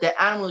the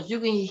animals.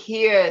 You can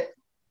hear.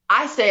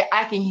 I say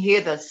I can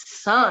hear the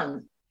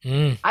sun.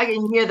 I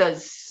can hear the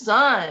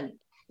sun.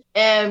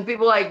 And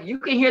people are like, you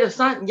can hear the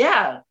sun.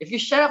 Yeah, if you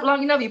shut up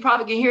long enough, you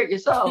probably can hear it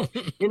yourself.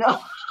 You know.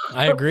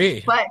 I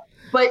agree. but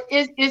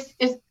it's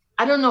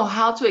I don't know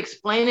how to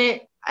explain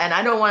it, and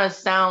I don't want to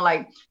sound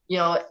like, you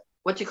know,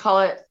 what you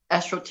call it,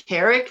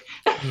 esoteric.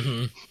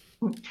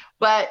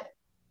 But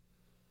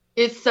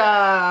it's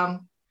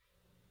a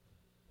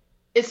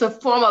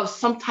form of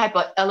some type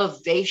of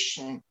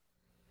elevation.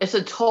 It's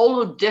a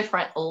total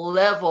different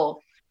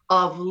level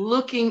of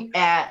looking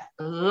at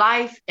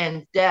life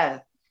and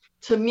death.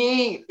 To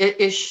me,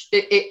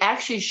 it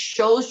actually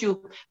shows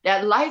you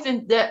that life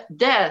and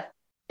death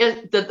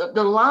is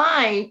the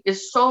line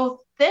is so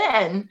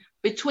thin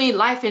between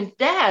life and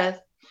death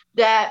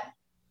that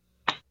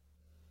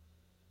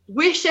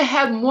we should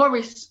have more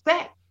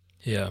respect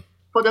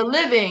for the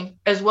living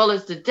as well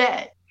as the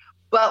dead.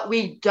 But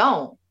we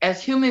don't.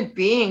 As human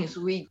beings,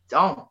 we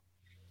don't.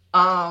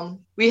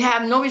 We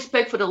have no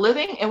respect for the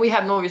living, and we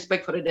have no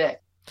respect for the dead.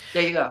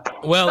 There you go.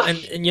 Well,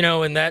 and you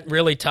know, and that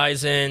really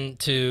ties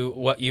into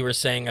what you were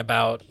saying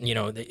about, you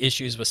know, the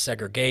issues with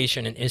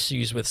segregation and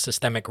issues with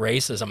systemic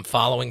racism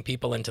following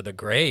people into the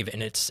grave,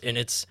 and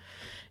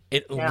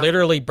it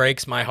literally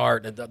breaks my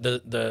heart.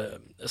 The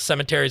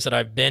cemeteries that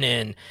I've been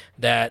in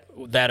that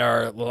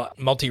are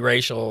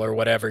multiracial or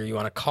whatever you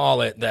want to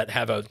call it, that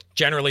have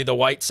generally the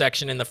white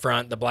section in the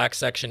front, the black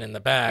section in the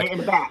back. In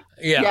the back.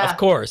 Yeah, of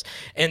course.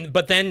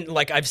 But then,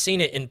 like, I've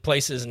seen it in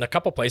a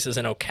couple places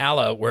in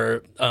Ocala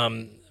where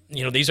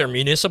you know, these are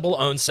municipal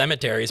owned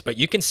cemeteries, but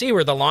you can see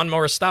where the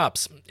lawnmower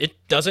stops. It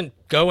doesn't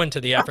go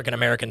into the African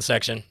American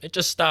section. It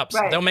just stops.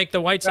 Right. They'll make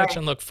the white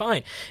section look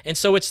fine. And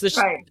so it's this.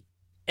 Right.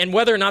 And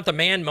whether or not the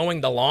man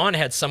mowing the lawn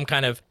had some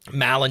kind of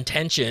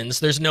malintentions,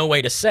 there's no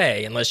way to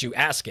say unless you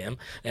ask him.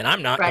 And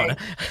I'm not gonna.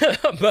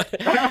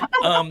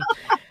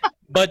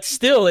 But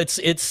still,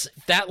 it's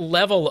that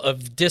level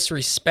of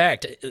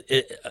disrespect.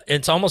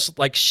 It's almost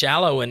like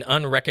shallow and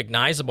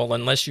unrecognizable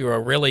unless you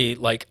are really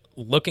like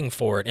looking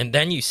for it, and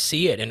then you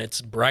see it, and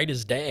it's bright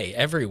as day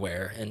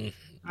everywhere. And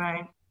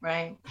right.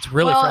 It's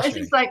really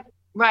frustrating.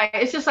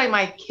 It's just like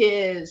my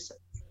kids.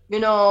 You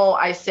know,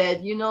 I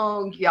said, you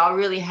know, y'all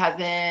really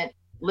haven't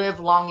lived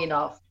long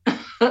enough,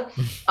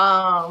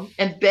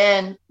 and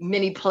been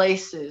many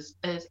places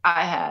as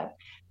I have.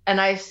 And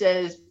I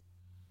says,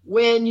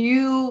 when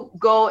you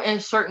go in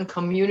certain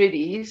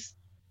communities,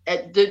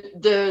 at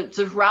the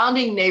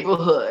surrounding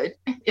neighborhood,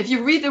 if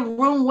you read the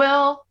room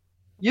well,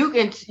 you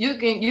can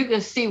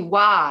see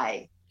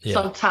why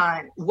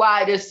sometimes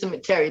why this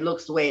cemetery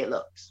looks the way it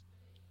looks.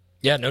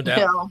 Yeah, no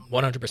doubt.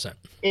 100%.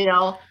 You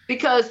know,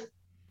 because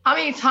how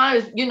many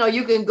times, you know,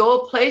 you can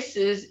go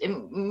places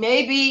and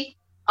maybe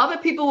other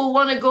people will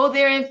want to go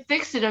there and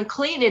fix it and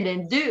clean it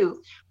and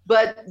do,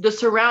 but the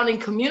surrounding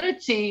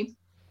community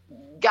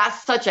got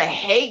such a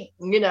hate,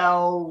 you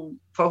know,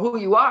 for who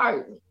you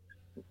are.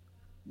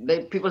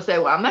 People say,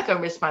 well, I'm not going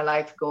to risk my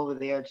life to go over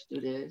there to do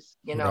this.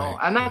 You know,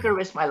 I'm not going to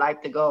risk my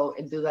life to go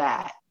and do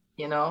that,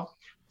 you know?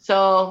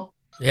 So.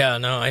 Yeah,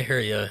 no, I hear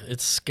you.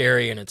 It's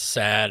scary and it's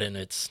sad and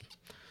it's.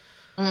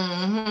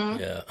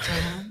 Yeah.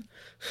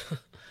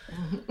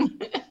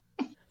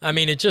 I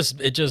mean, it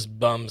just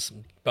bums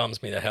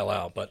me the hell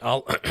out, but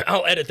I'll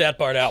edit that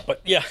part out.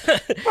 But yeah,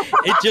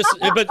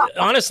 but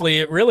honestly,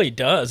 it really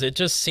does. It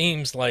just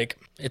seems like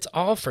it's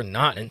all for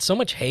naught, and so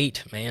much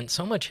hate, man,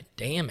 so much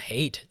damn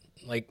hate.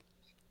 Like,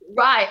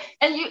 right.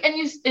 And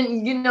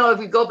you know, if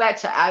we go back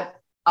to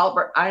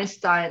Albert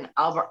Einstein,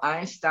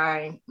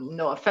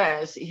 no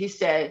offense, he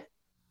said,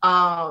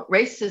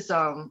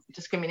 racism,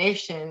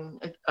 discrimination,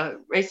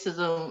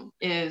 racism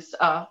is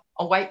a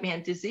white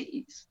man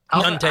disease.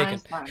 None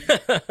taken.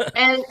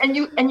 and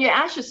you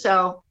ask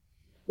yourself,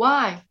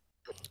 why?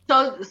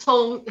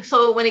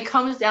 So when it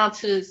comes down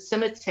to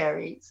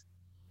cemeteries,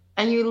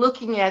 and you're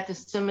looking at the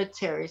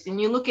cemeteries, and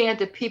you're looking at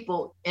the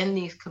people in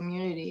these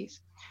communities,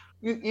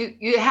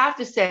 you have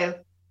to say,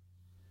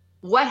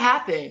 what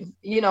happened?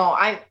 You know,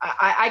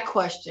 I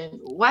question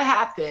what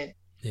happened.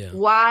 Yeah.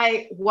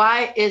 Why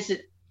is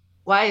it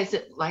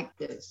like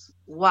this?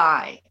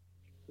 Why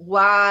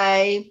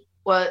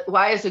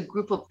is a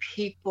group of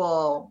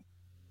people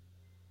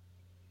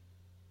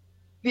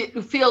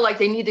feel like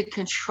they need to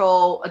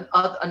control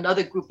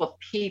another group of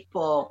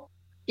people,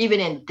 even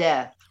in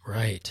death.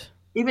 Right.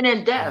 Even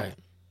in death. Right.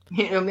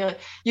 You know what I mean?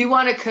 You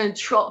want to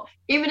control,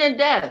 even in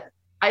death.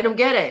 I don't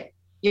get it.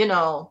 You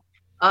know,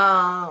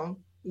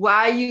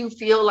 why you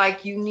feel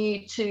like you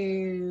need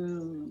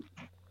to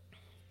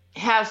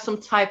have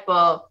some type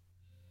of,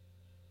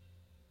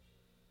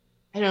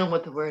 I don't know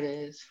what the word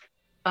is.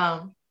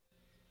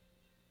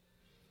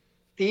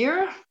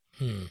 Fear?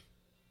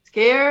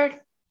 Scared?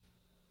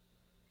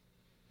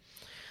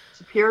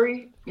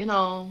 Superior? You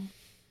know,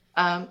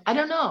 I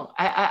don't know.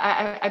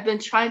 I've been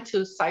trying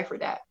to cipher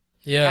that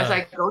as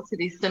I go to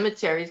these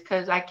cemeteries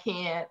because I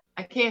can't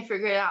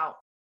figure it out.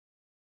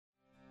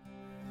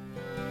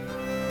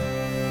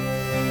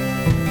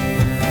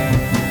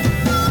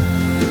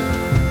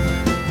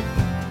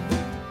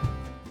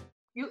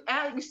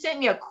 You sent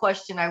me a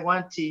question. I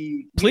want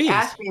to. Please. You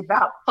asked me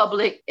about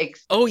public.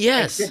 Oh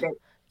yes. Exhibit.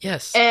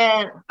 Yes.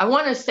 And I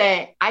want to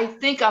say I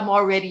think I'm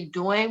already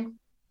doing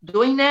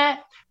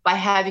that by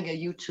having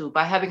a YouTube,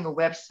 by having a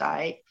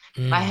website,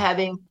 by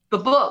having the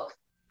book.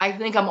 I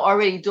think I'm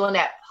already doing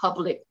that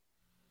public,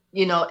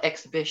 you know,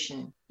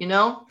 exhibition. You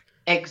know,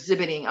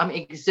 exhibiting. I'm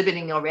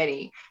exhibiting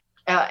already,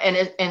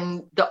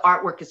 and the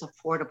artwork is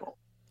affordable.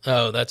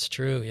 Oh, that's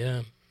true.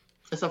 Yeah.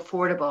 It's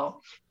affordable,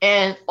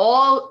 and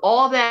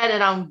all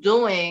that I'm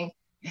doing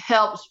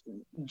helps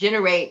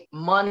generate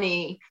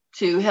money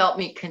to help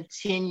me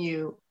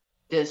continue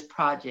this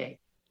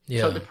project.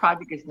 Yeah. So the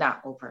project is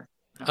not over.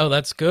 Oh,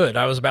 that's good.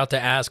 I was about to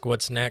ask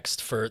what's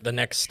next for the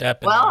next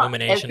step in the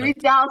illumination.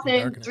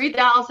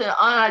 3,000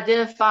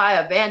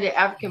 unidentified abandoned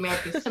African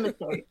American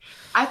cemetery.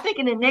 I think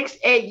in the next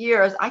 8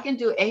 years I can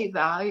do 8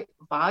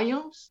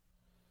 volumes.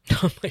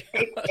 Oh my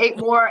God. eight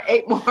more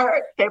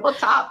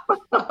tabletop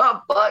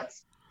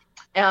books.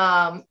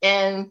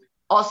 And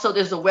also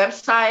there's a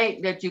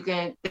website that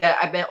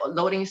I've been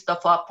loading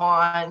stuff up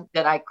on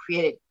that I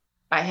created.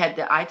 I had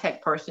the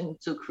iTech person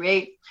to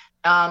create.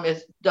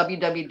 It's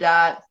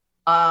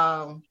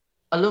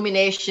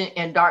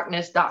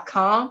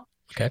www.illuminationindarkness.com.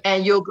 Okay.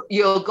 And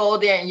you'll go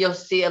there and you'll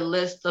see a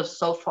list of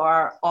so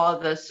far all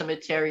the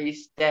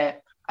cemeteries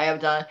that I have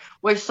done.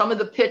 Where some of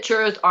the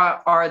pictures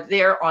are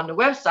there on the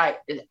website.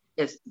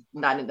 It's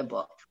not in the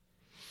book.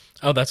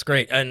 Oh, that's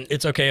great. And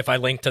it's okay if I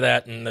link to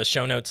that in the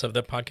show notes of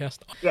the podcast?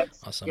 Yes.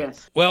 Awesome.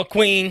 Yes. Well,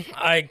 Queen,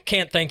 I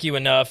can't thank you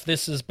enough.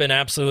 This has been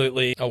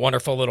absolutely a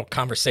wonderful little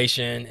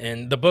conversation,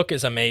 and the book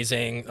is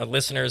amazing.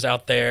 Listeners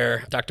out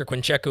there, Dr.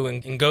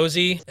 Quincheku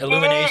Ngozi,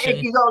 Illumination. And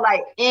if you go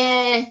like,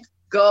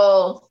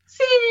 go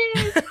see.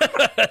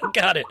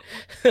 Got it.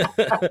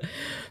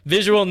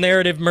 Visual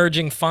narrative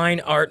merging fine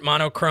art,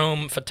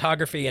 monochrome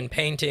photography, and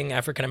painting,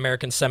 African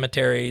American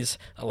cemeteries,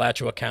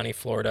 Alachua County,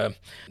 Florida.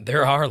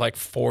 There are like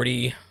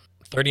 47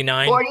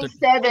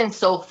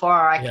 so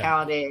far I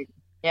counted.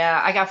 Yeah,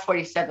 I got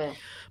 47.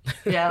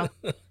 Yeah.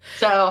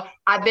 So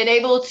I've been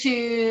able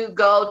to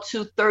go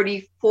to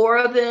 34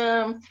 of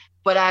them,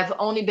 but I've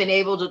only been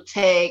able to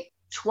take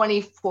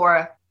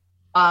 24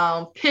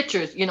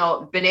 pictures, you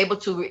know, been able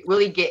to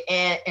really get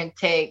in and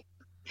take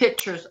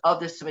pictures of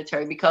the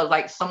cemetery, because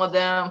like some of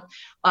them,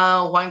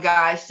 one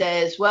guy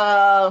says,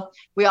 well,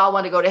 we all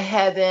want to go to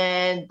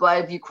heaven,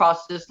 but if you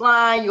cross this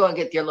line, you're going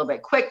to get there a little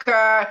bit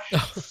quicker.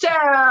 So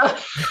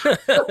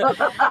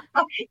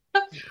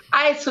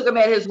I took him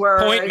at his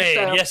word. Point made,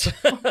 so, yes.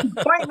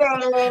 Point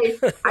made.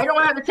 I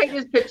don't have to take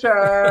this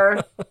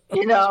picture,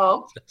 you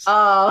know.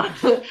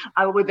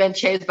 We've been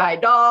chased by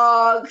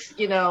dogs,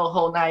 you know,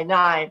 whole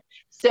 9-9.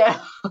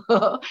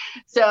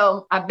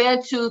 So I've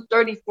been to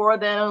 34 of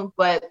them,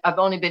 but I've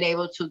only been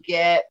able to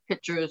get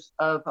pictures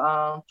of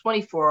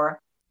 24,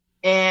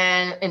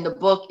 and in the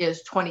book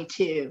is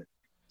 22.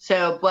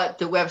 So, but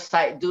the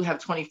website do have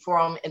 24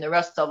 of them, and the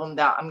rest of them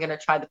that I'm going to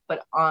try to put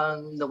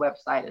on the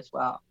website as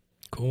well.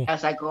 Cool.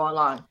 As I go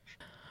along.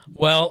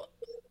 Well,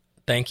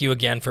 thank you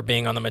again for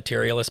being on the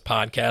Materialist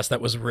podcast.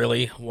 That was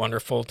really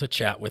wonderful to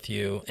chat with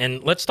you.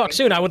 And let's talk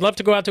soon. I would love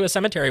to go out to a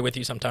cemetery with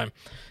you sometime.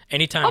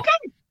 Anytime. Okay.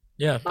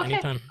 Yeah, okay.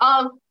 Anytime.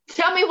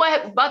 Tell me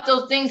what about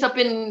those things up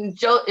in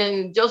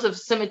Joseph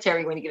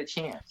Cemetery when you get a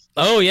chance.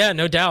 Oh, yeah,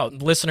 no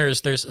doubt.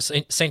 Listeners, there's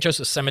St.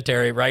 Joseph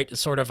Cemetery, right?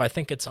 It's sort of, I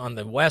think it's on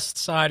the west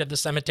side of the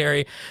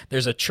cemetery.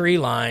 There's a tree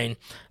line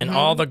and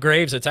all the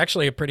graves. It's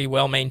actually a pretty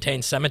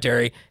well-maintained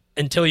cemetery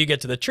until you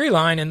get to the tree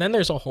line, and then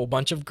there's a whole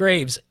bunch of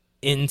graves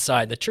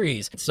inside the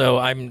trees. So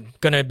I'm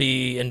going to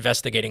be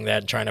investigating that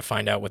and trying to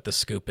find out what the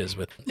scoop is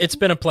with. It's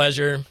been a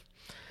pleasure.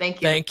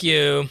 Thank you. Thank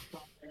you.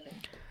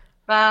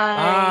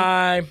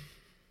 Bye. Bye.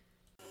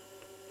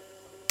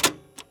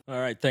 All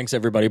right, thanks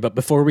everybody. But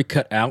before we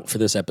cut out for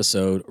this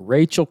episode,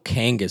 Rachel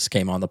Kangas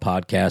came on the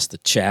podcast to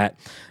chat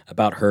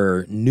about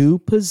her new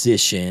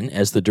position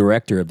as the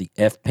director of the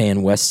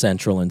FPAN West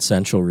Central and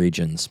Central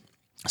regions.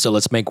 So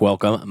let's make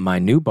welcome my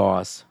new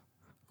boss,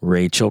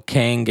 Rachel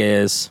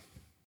Kangas.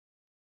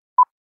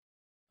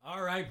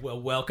 All right,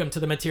 well, welcome to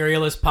the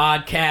Materialist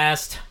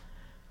Podcast.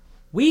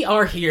 We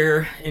are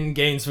here in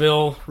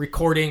Gainesville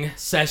recording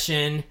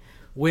session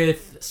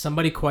with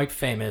somebody quite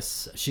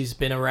famous. She's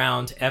been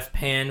around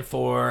FPAN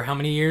for how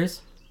many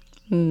years?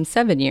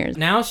 7 years.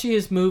 Now she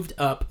has moved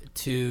up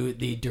to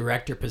the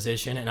director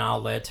position, and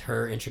I'll let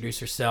her introduce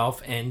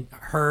herself. And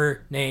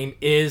her name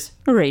is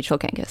Rachel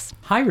Kangas.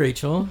 Hi,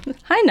 Rachel.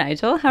 Hi,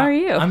 Nigel. How are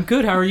you? I'm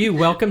good. How are you?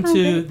 Welcome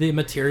to the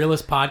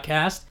Materialist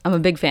Podcast. I'm a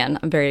big fan.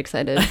 I'm very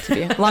excited to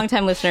be a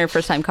long-time listener,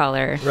 first-time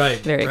caller. Right.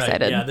 Very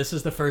excited. Yeah, this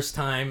is the first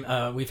time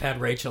we've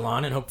had Rachel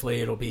on, and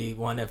hopefully it'll be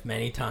one of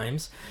many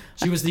times.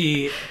 She was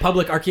the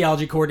public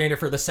archaeology coordinator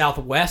for the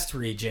Southwest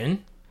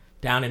region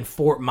down in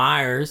Fort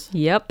Myers.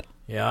 Yep.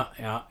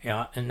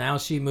 Yeah. And now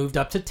she moved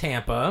up to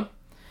Tampa,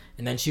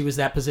 and then she was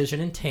that position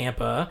in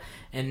Tampa,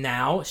 and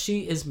now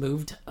she is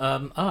moved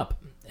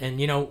up.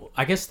 And,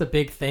 I guess the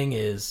big thing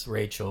is,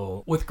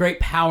 Rachel, with great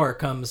power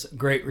comes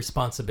great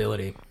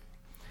responsibility.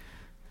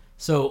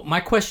 So my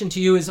question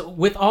to you is,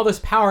 with all this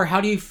power, how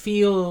do you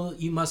feel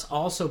you must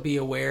also be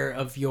aware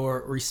of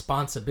your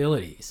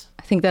responsibilities?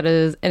 I think that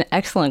is an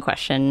excellent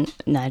question,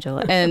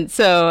 Nigel. And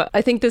so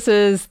I think this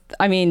is,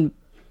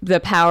 the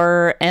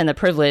power and the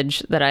privilege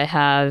that I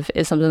have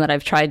is something that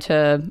I've tried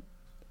to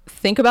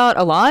think about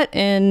a lot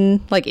in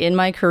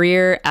my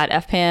career at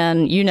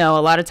FPAN.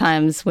 A lot of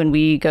times when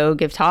we go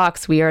give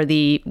talks, we are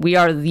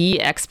the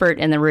expert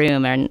in the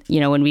room. And,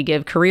 when we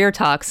give career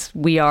talks,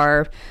 we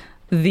are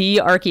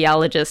the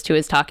archaeologist who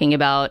is talking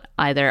about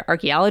either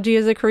archaeology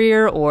as a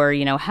career or,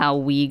 how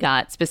we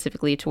got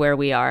specifically to where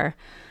we are.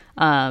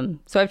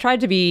 So I've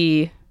tried to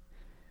be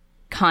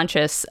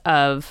conscious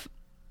of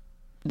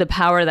the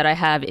power that I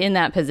have in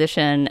that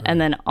position, right.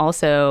 And then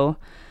also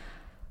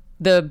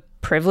the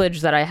privilege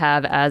that I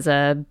have as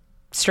a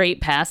straight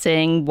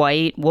passing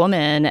white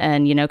woman,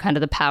 and kind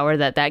of the power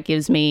that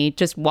gives me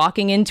just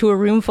walking into a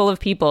room full of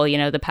people,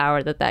 the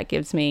power that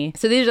gives me.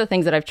 So these are the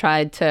things that I've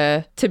tried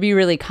to be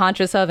really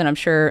conscious of, and I'm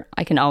sure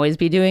I can always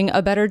be doing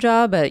a better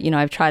job, but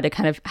I've tried to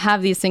kind of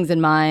have these things in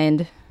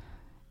mind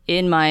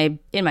in my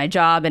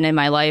job and in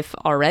my life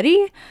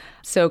already.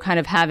 So kind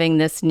of having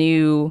this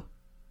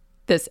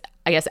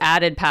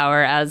added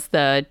power as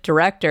the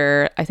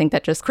director, I think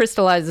that just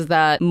crystallizes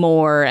that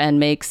more and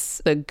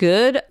makes the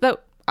good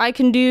that I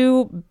can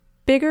do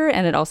bigger,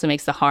 and it also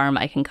makes the harm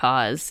I can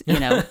cause,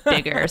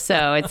 bigger.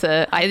 So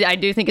I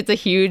do think it's a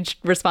huge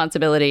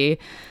responsibility.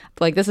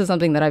 This is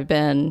something that I've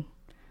been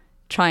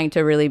trying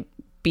to really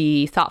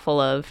be thoughtful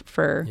of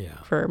for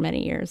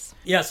many years.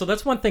 Yeah, so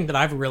that's one thing that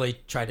I've really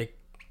tried to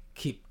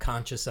keep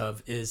conscious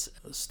of, is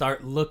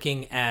start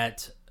looking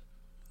at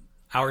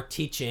our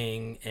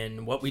teaching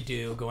and what we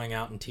do, going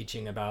out and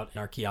teaching about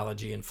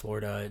archaeology in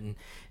Florida,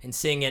 and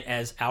seeing it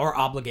as our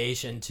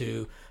obligation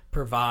to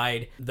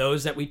provide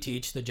those that we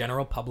teach, the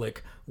general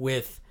public,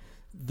 with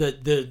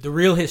the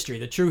real history,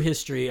 the true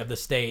history of the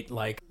state.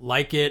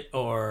 Like it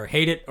or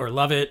hate it or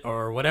love it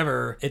or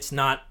whatever. It's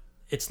not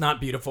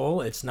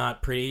beautiful. It's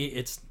not pretty.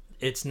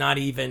 It's not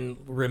even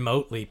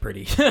remotely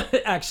pretty,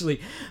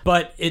 actually,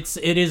 but it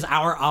is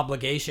our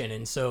obligation.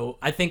 And so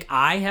I think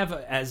I have,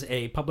 as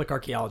a public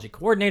archaeology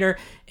coordinator,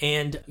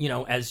 and,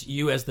 as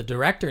the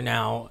director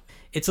now,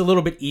 it's a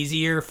little bit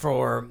easier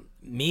for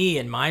me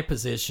in my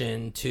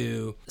position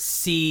to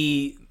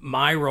see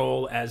my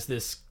role as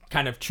this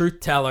kind of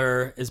truth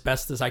teller as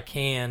best as I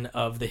can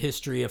of the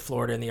history of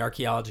Florida and the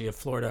archaeology of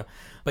Florida.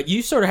 But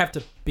you sort of have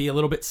to be a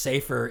little bit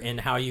safer in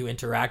how you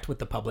interact with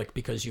the public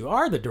because you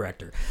are the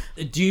director.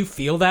 Do you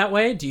feel that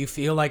way? Do you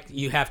feel like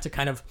you have to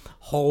kind of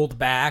hold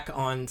back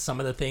on some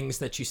of the things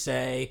that you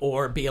say,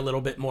 or be a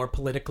little bit more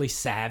politically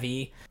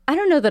savvy? I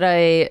don't know that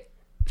I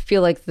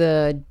feel like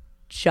the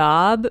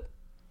job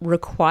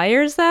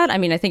requires that.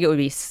 I think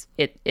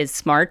it is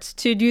smart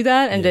to do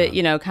that, and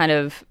to, kind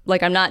of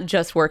I'm not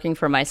just working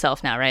for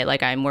myself now,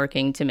 right? I'm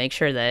working to make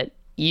sure that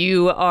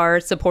you are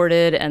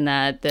supported and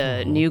that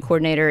the new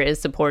coordinator is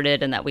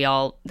supported, and that we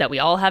all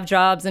have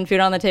jobs and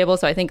food on the table.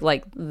 So I think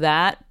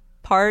that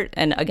part,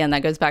 and again,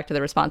 that goes back to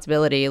the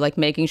responsibility,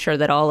 making sure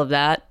that all of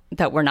that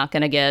we're not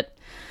going to get,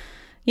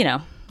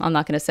 I'm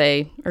not going to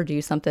say or do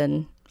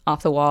something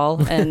off the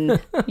wall,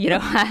 and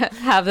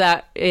have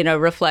that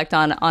reflect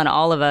on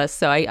all of us.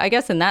 So I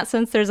guess in that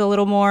sense there's a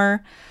little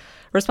more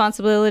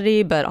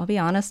responsibility, but I'll be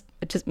honest,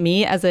 just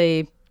me as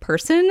a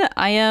person,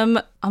 I'm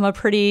a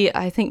pretty,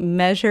 I think,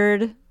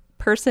 measured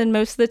person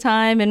most of the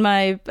time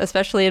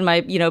especially in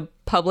my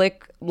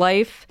public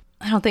life.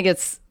 I don't think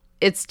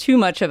it's too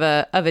much of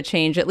a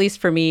change, at least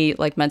for me,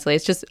 mentally.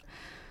 It's just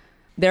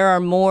there are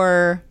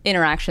more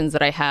interactions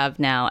that I have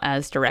now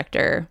as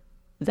director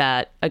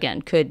that,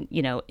 again, could,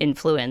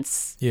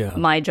 influence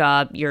my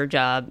job, your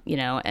job,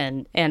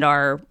 and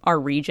our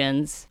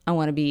regions. I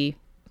want to be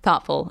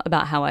thoughtful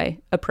about how I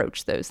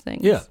approach those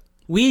things. Yeah.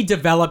 We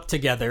developed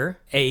together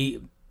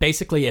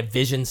basically a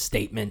vision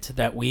statement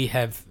that we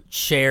have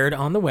shared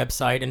on the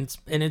website,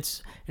 and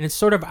it's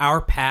sort of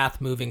our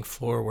path moving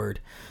forward.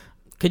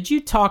 Could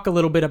you talk a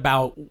little bit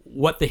about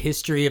what the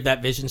history of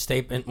that vision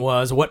statement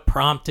was, what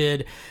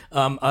prompted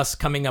us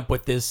coming up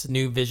with this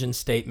new vision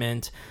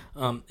statement,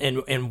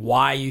 and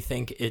why you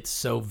think it's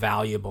so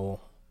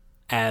valuable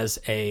as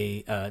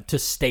to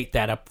state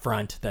that up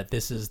front, that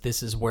this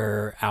is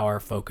where our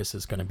focus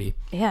is going to be?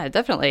 Yeah,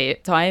 definitely.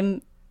 So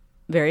I'm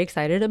very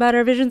excited about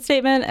our vision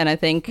statement, and I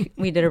think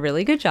we did a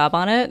really good job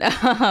on it.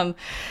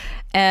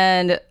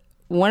 And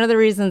one of the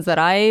reasons that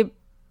I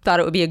thought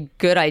it would be a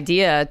good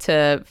idea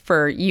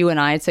for you and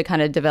I to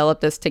kind of develop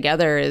this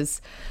together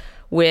is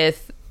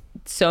with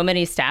so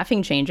many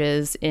staffing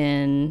changes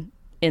in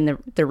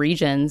the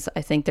regions.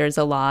 I think there's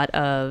a lot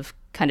of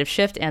kind of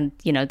shift, and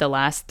the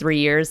last 3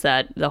 years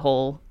that the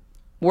whole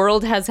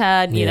world has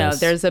had, Yes.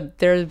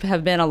 there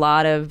have been a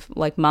lot of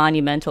like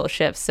monumental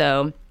shifts.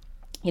 So,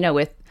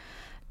 with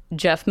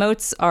Jeff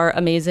Moats, our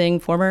amazing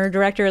former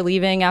director,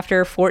 leaving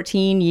after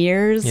 14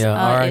 years. Yeah,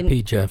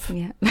 R.I.P. Jeff.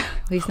 Yeah,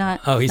 he's not.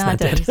 Oh, he's not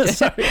dead. He's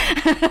Sorry.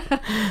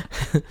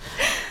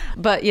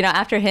 But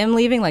after him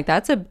leaving, like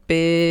that's a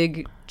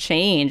big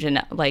change,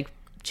 and like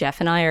Jeff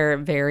and I are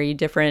very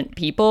different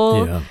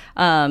people.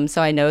 Yeah.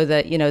 So I know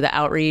that the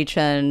outreach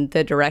and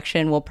the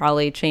direction will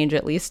probably change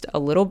at least a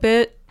little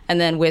bit, and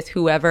then with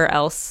whoever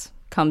else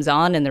comes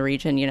on in the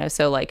region,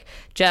 so like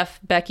Jeff,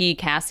 Becky,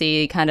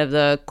 Cassie, kind of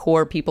the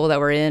core people that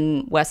were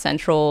in West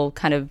Central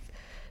kind of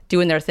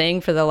doing their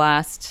thing for the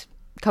last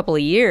couple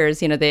of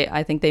years,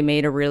 I think they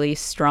made a really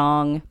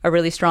strong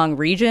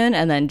region.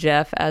 And then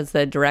Jeff, as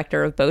the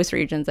director of both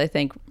regions, I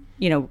think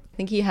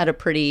he had a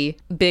pretty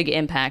big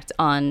impact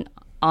on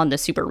the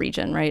super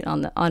region, right?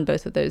 On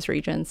both of those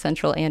regions,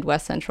 Central and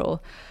West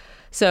Central.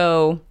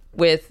 So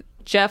with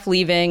Jeff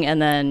leaving, and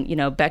then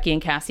Becky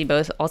and Cassie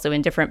both also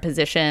in different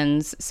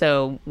positions,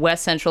 so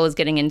West Central is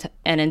getting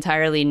an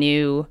entirely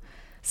new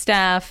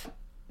staff.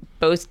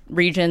 Both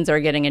regions are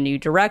getting a new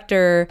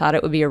director. Thought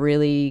it would be a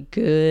really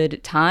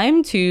good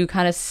time to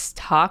kind of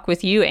talk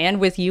with you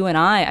and with you and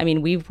I. I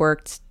mean, we've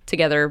worked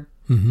together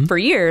for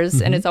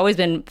years, and it's always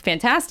been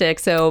fantastic.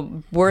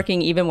 So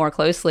working even more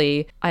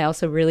closely, I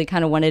also really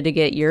kind of wanted to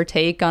get your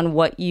take on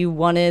what you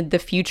wanted the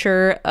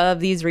future of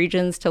these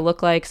regions to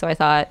look like. So I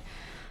thought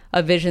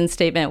a vision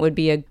statement would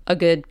be a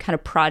good kind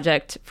of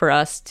project for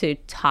us to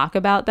talk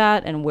about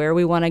that and where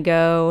we want to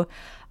go,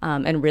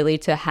 and really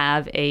to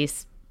have a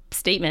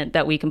statement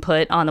that we can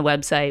put on the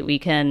website. We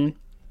can,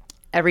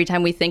 every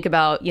time we think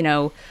about,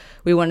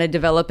 we want to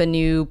develop a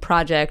new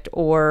project,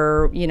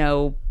 or,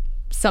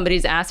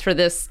 somebody's asked for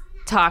this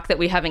talk that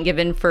we haven't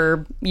given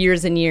for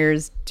years and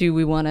years, do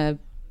we want to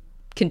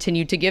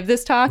continue to give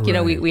this talk?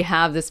 Right. We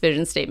have this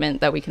vision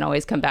statement that we can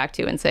always come back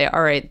to and say,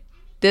 all right,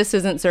 this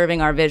isn't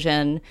serving our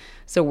vision,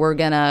 so we're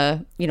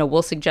gonna,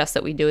 we'll suggest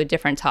that we do a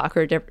different talk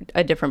or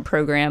a different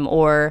program,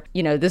 or,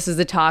 this is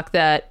a talk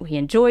that we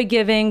enjoy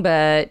giving,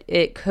 but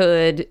it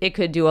could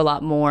do a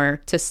lot more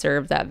to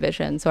serve that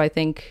vision. So I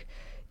think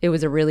it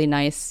was a really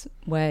nice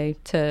way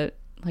to,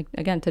 like,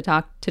 again, to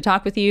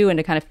talk with you and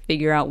to kind of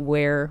figure out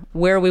where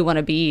we want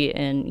to be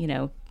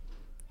in,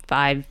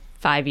 5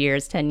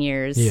 years, 10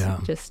 years. Yeah.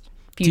 Just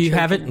Do you future.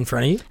 have it in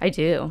front of you? I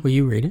do. Will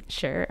you read it?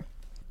 Sure.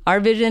 Our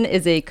vision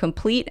is a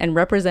complete and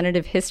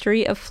representative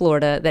history of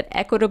Florida that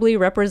equitably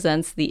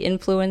represents the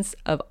influence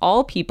of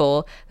all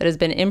people that has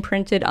been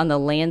imprinted on the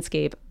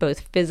landscape, both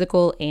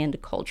physical and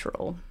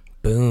cultural.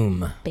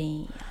 Boom.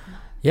 Bam.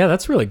 Yeah,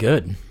 that's really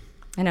good.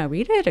 I know,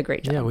 we did a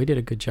great job. Yeah, we did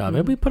a good job.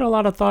 And we put a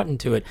lot of thought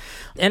into it.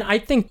 And I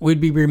think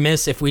we'd be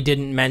remiss if we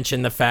didn't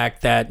mention the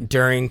fact that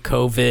during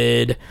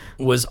COVID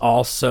was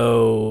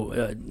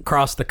also,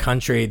 across the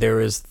country, there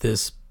was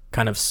this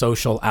kind of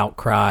social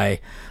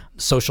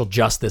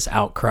justice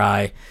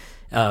outcry,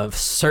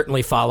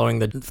 certainly following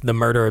the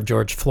murder of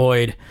George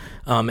Floyd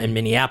in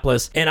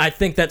Minneapolis. And I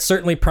think that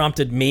certainly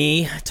prompted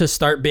me to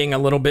start being a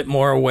little bit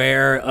more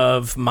aware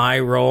of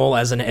my role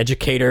as an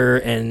educator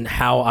and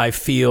how I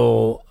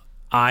feel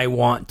I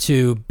want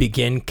to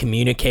begin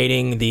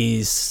communicating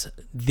these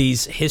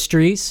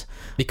histories,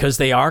 because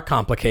they are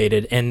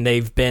complicated and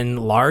they've been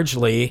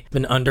largely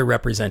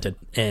underrepresented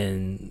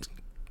in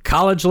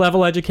college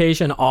level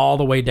education all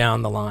the way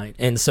down the line.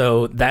 And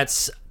so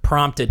that's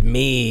prompted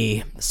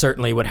me,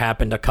 certainly what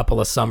happened a couple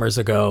of summers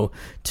ago,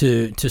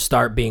 to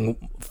start being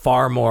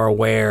far more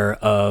aware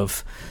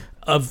of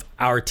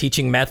our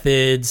teaching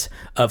methods,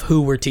 of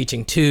who we're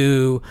teaching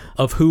to,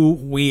 of who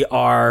we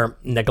are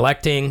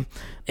neglecting.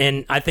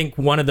 And I think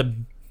one of the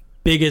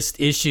biggest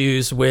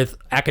issues with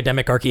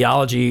academic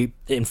archaeology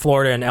in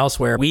Florida and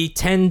elsewhere, we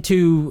tend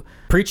to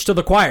preach to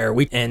the choir.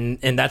 And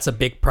that's a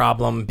big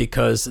problem,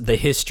 because the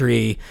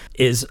history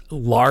is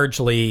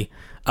largely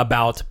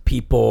about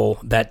people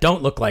that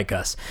don't look like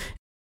us.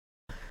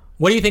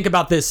 What do you think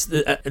about this,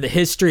 the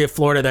history of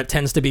Florida that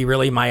tends to be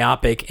really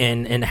myopic,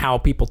 and how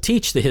people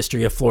teach the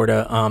history of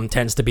Florida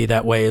tends to be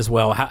that way as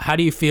well? How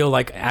do you feel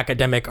like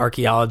academic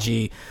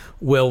archaeology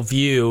will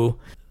view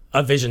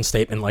a vision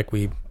statement like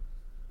we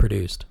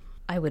produced?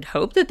 I would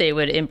hope that they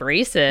would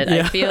embrace it.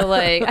 Yeah. I feel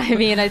like,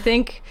 I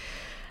think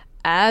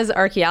as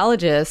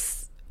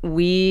archaeologists,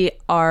 we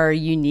are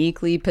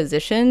uniquely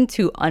positioned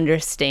to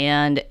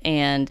understand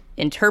and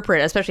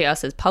interpret, especially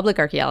us as public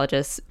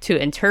archaeologists,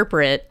 to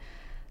interpret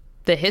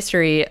the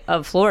history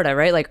of Florida,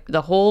 right? Like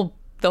the whole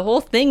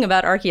thing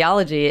about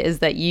archaeology is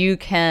that you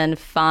can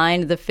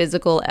find the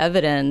physical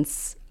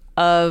evidence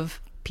of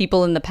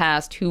people in the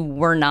past who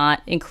were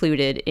not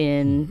included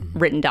in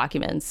written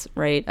documents,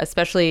 right?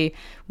 Especially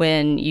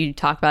when you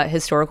talk about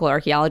historical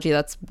archaeology,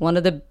 that's one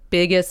of the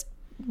biggest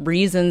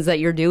reasons that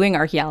you're doing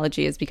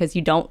archaeology is because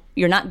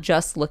you're not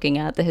just looking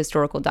at the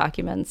historical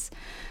documents.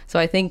 So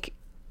I think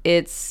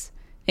it's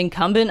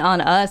incumbent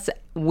on us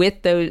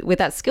with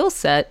that skill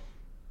set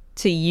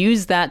to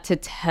use that to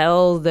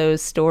tell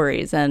those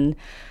stories. And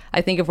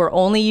I think if we're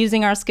only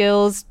using our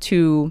skills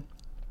to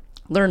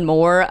learn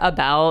more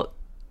about,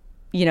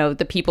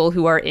 the people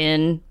who are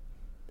in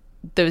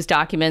those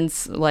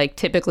documents, like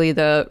typically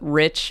the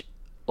rich,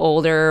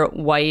 older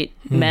white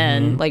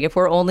men, like if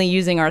we're only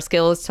using our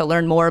skills to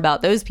learn more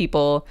about those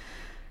people,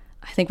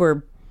 I think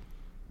we're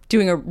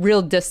doing a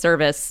real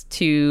disservice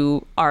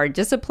to our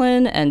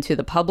discipline and to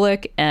the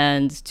public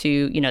and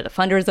to, the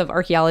funders of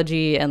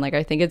archaeology. And like,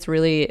 I think it's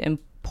really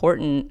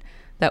important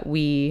that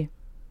we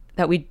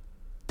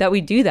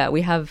do that.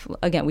 We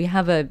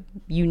have a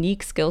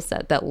unique skill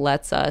set that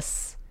lets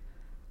us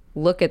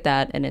look at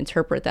that and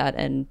interpret that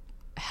and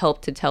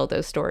help to tell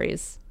those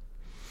stories.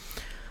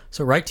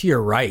 So right to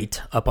your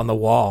right, up on the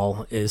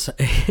wall, is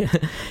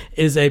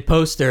a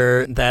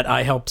poster that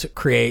I helped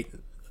create.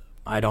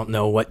 I don't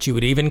know what you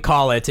would even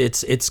call it.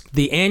 It's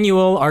the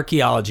annual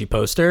archaeology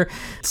poster.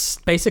 It's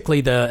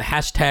basically the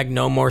hashtag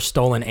No More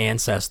Stolen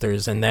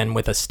Ancestors, and then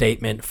with a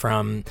statement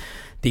from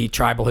the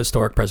Tribal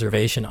Historic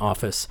Preservation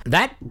Office.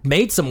 That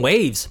made some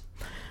waves.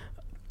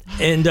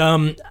 And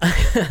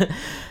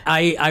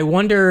I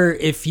wonder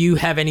if you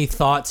have any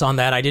thoughts on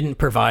that. I didn't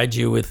provide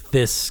you with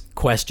this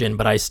question,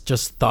 but I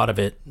just thought of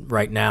it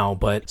right now.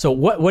 But so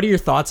what are your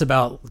thoughts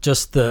about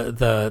just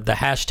the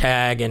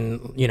hashtag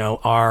and,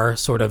 our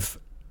sort of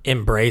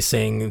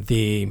embracing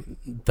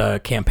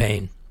the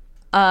campaign?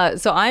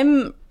 So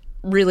I'm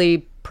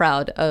really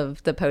proud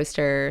of the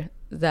poster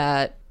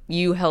that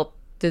you helped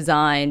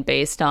design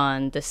based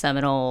on the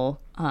Seminole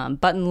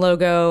button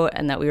logo,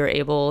 and that we were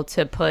able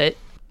to put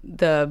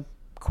the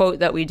quote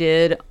that we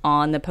did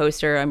on the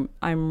poster.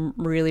 I'm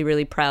really,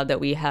 really proud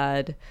that we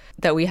had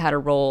a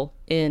role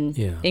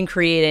in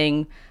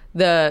creating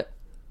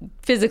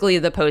physically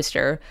the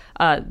poster.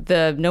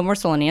 The No More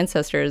Stolen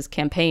Ancestors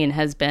campaign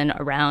has been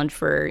around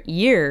for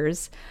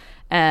years,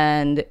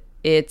 and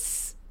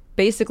it's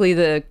basically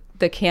the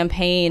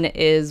campaign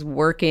is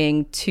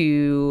working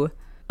to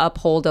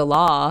uphold a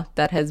law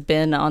that has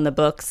been on the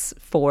books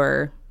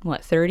for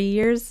 30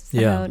 years?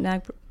 Yeah.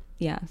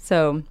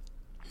 So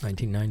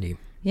 1990.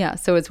 Yeah,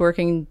 so it's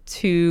working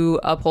to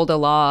uphold a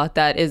law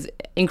that is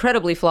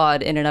incredibly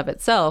flawed in and of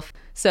itself.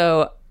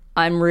 So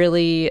I'm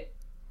really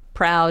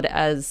proud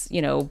as,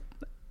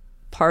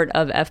 part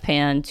of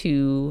FPAN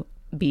to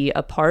be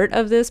a part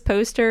of this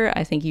poster.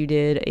 I think you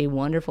did a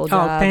wonderful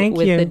job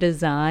with the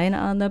design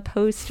on the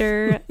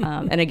poster.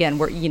 And again,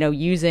 we're,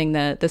 using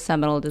the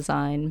Seminole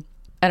design.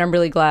 And I'm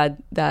really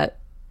glad that,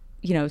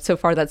 so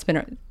far this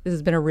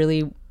has been a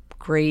really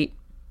great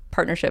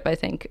partnership, I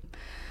think.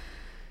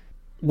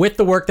 With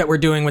the work that we're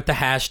doing with the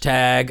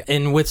hashtag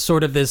and with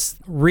sort of this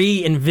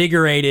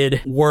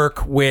reinvigorated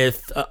work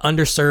with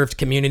underserved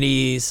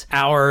communities,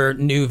 our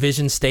new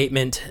vision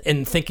statement,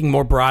 and thinking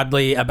more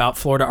broadly about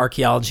Florida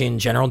archaeology in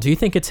general, do you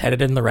think it's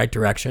headed in the right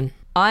direction?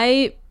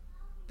 I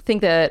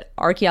think that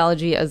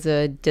archaeology as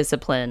a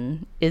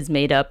discipline is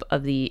made up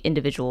of the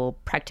individual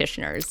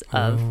practitioners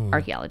of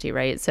archaeology,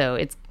 right? So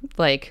it's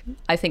like,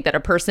 I think that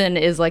a person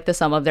is like the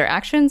sum of their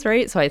actions,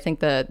 right? So I think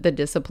the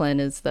discipline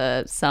is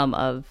the sum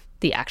of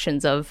the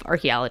actions of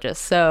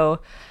archaeologists. So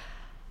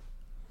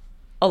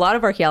a lot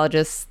of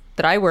archaeologists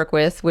that I work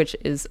with, which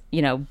is,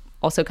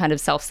 also kind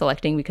of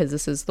self-selecting because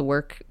this is the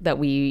work that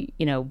we,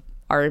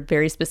 are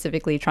very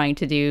specifically trying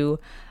to do.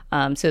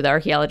 So the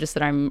archaeologists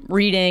that I'm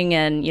reading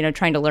and,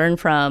 trying to learn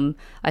from,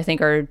 I think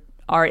are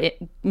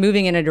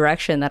moving in a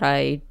direction that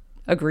I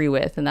agree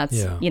with. And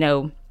that's,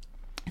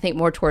 I think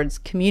more towards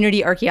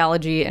community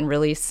archaeology and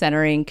really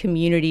centering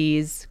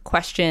communities'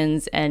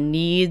 questions and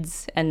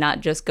needs and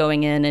not just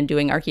going in and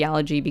doing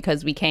archaeology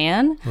because we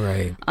can.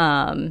 Right.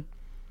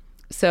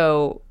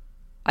 So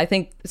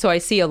I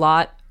see a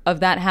lot of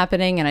that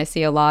happening, and I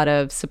see a lot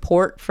of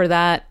support for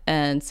that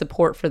and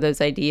support for those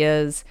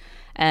ideas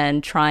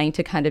and trying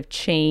to kind of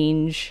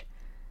change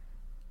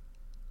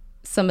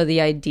some of the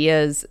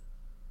ideas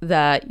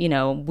that,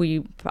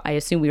 I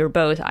assume we were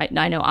both, I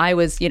know I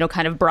was,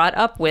 kind of brought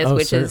up with,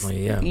 which is,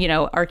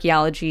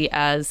 archaeology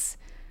as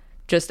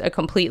just a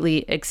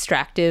completely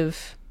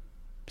extractive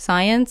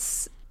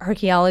science.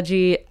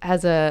 Archaeology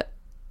as a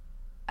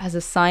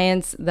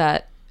science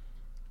that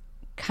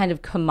kind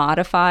of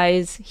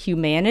commodifies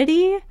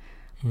humanity.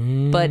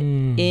 But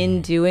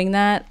in doing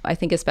that, I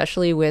think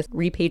especially with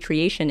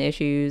repatriation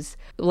issues,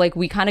 like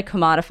we kind of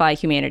commodify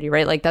humanity,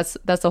 right? Like that's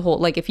the whole,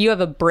 like if you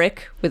have a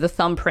brick with a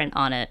thumbprint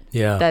on it,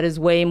 that is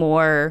way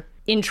more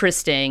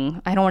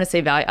interesting. I don't want to say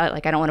value, I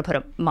don't want to put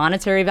a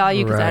monetary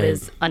value because that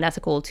is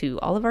unethical to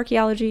all of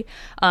archaeology.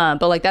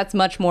 But like that's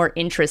much more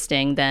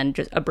interesting than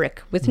just a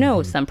brick with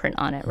no thumbprint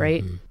on it,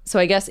 right? So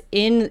I guess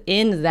in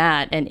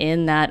that and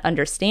in that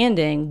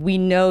understanding, we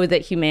know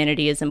that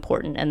humanity is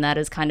important, and that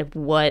is kind of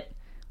what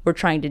we're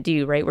trying to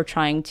do, right? We're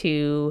trying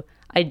to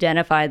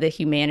identify the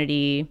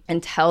humanity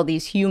and tell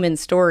these human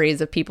stories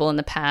of people in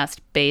the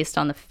past based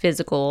on the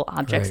physical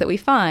objects that we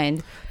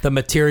find. The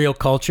material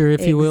culture,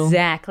 if you will.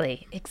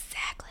 Exactly.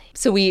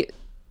 So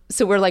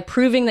we're like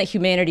proving that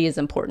humanity is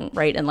important,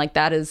 right? And like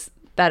that is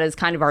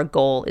kind of our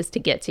goal, is to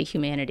get to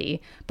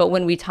humanity. But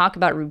when we talk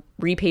about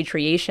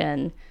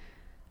repatriation,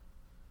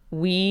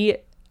 we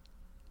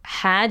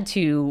had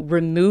to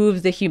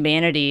remove the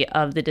humanity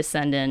of the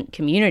descendant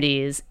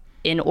communities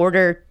in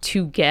order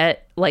to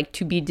get, like,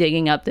 to be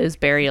digging up those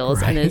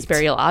burials and those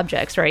burial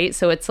objects, right?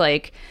 So it's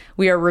like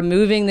we are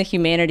removing the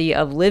humanity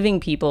of living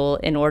people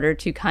in order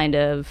to kind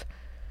of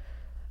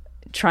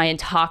try and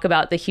talk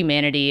about the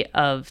humanity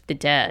of the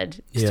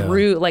dead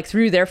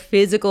through their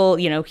physical,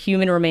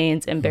 human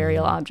remains and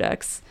burial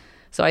objects.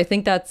 So I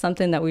think that's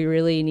something that we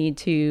really need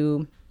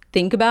to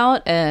think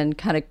about and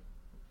kind of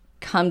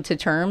come to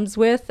terms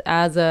with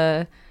as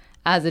a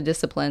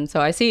discipline.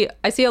 So I see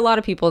a lot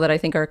of people that I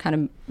think are kind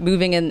of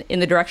moving in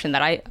the direction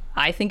that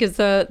I think is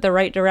the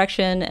right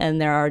direction,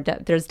 and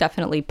there's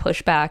definitely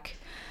pushback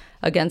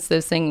against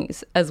those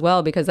things as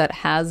well, because that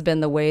has been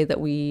the way that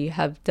we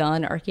have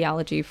done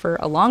archaeology for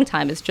a long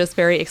time. It's just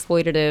very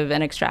exploitative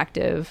and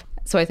extractive.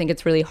 So I think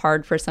it's really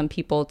hard for some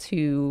people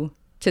to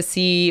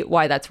see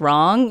why that's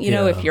wrong.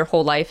 If your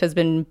whole life has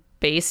been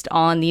based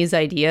on these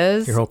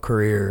ideas, your whole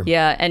career.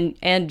 Yeah,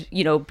 and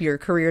your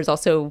career is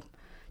also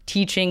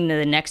teaching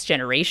the next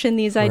generation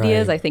these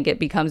ideas. I think it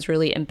becomes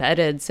really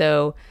embedded.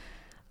 So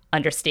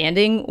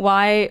understanding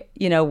why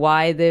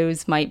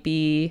those might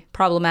be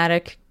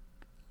problematic,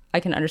 I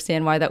can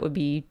understand why that would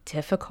be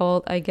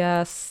difficult, I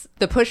guess.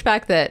 The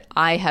pushback that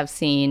I have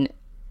seen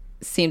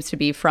seems to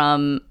be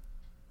from,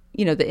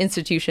 the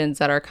institutions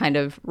that are kind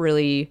of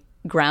really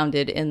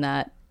grounded in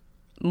that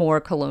more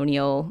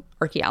colonial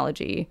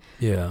archaeology.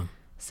 Yeah.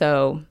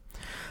 So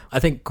I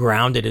think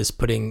grounded is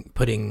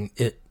putting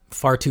it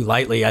far too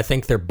lightly. I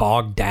think they're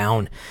bogged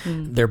down.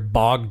 They're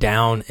bogged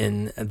down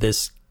in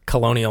this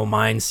colonial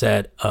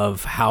mindset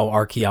of how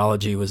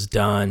archaeology was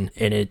done,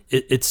 and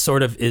it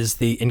sort of is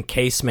the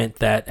encasement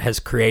that has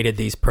created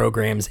these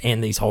programs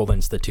and these whole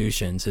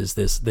institutions, is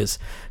this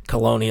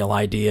colonial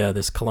idea,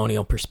 this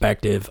colonial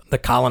perspective, the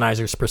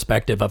colonizer's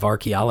perspective of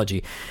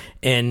archaeology.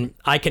 And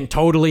I can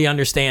totally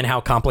understand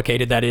how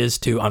complicated that is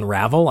to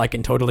unravel. I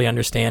can totally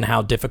understand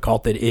how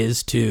difficult it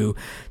is to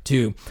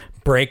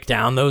break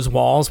down those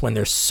walls when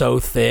they're so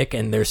thick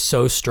and they're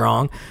so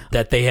strong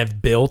that they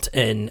have built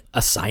in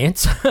a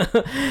science.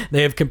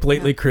 They have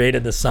completely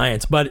created the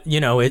science. But,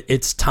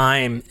 it's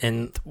time,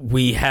 and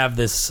we have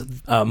this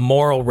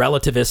moral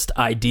relativist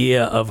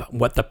idea of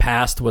what the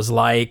past was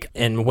like.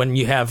 And when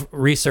you have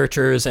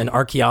researchers and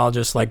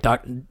archaeologists like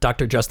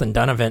Dr. Justin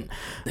Dunavant,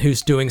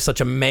 who's doing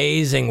such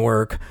amazing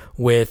work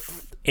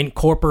with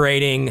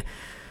incorporating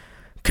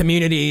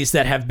communities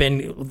that have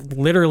been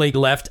literally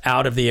left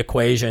out of the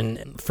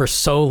equation for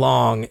so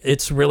long,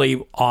 it's really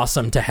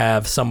awesome to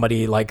have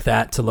somebody like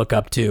that to look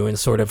up to and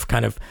sort of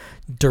kind of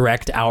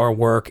direct our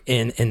work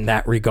in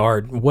that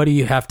regard. What do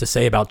you have to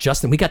say about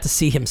Justin? We got to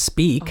see him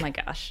speak oh my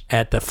gosh,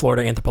 at the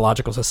Florida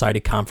Anthropological Society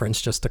conference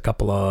just a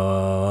couple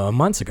of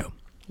months ago.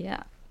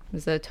 Yeah, it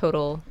was a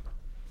total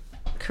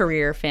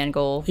career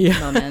fangirl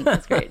moment.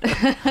 That's great.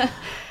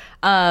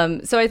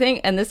 So I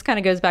think, and this kind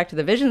of goes back to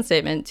the vision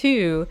statement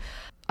too,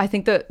 I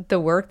think the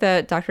work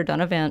that Dr.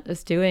 Dunavant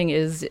is doing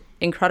is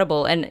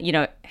incredible. And,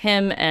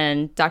 him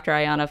and Dr.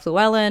 Ayanna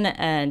Flewellen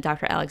and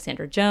Dr.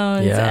 Alexander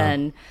Jones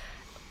and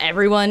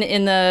everyone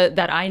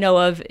that I know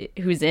of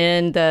who's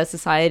in the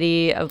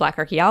Society of Black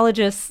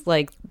Archaeologists,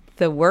 like,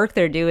 the work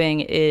they're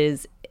doing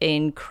is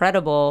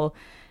incredible.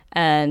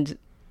 And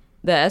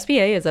the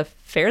SBA is a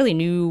fairly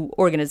new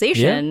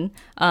organization,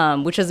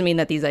 which doesn't mean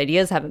that these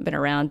ideas haven't been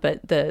around,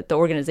 but the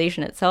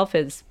organization itself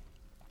is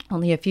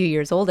only a few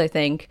years old, I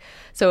think.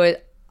 So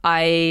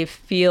I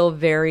feel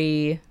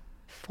very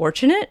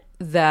fortunate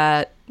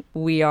that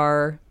we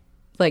are,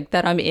 like,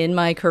 that I'm in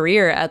my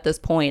career at this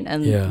point,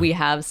 and we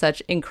have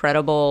such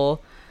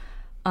incredible,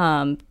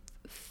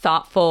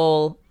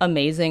 thoughtful,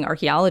 amazing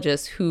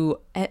archaeologists who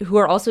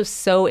are also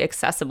so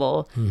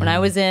accessible. When I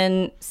was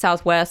in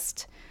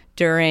Southwest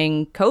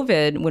during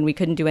COVID, when we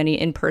couldn't do any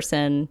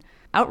in-person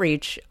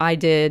outreach, I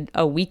did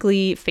a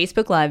weekly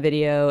Facebook Live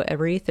video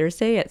every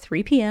Thursday at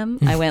 3 p.m.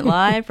 I went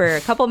live for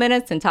a couple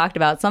minutes and talked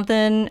about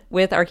something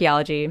with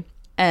archaeology.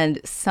 And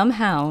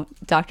somehow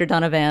Dr.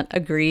 Dunavant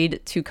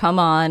agreed to come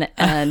on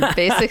and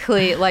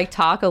basically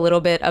talk a little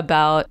bit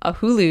about a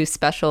Hulu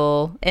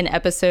special, an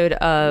episode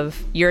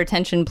of Your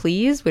Attention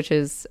Please, which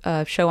is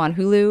a show on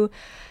Hulu.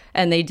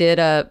 And they did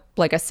a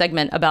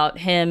segment about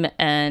him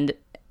and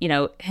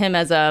him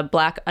as a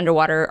Black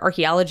underwater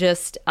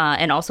archaeologist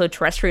and also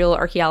terrestrial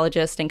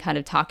archaeologist, and kind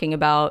of talking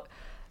about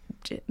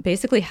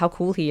basically how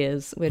cool he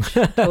is, which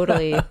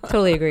totally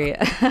agree.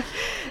 Yeah,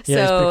 he's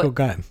a pretty cool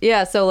guy.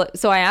 Yeah, so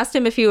I asked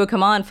him if he would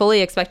come on,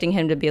 fully expecting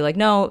him to be like,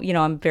 no,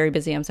 I'm very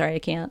busy, I'm sorry, I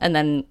can't. And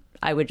then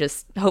I would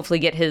just hopefully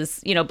get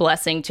his,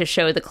 blessing to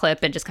show the clip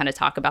and just kind of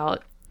talk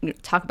about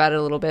talk about it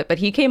a little bit. But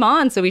he came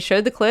on, so we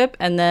showed the clip,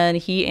 and then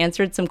he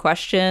answered some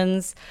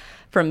questions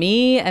from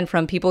me and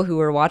from people who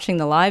were watching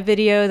the live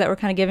video that were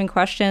kind of giving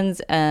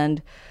questions.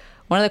 And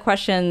one of the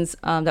questions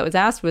that was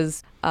asked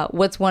was,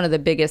 what's one of the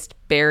biggest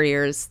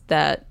barriers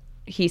that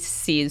he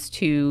sees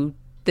to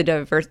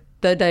the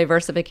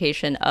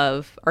diversification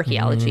of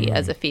archaeology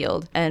as a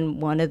field?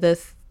 And one of the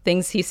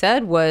things he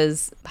said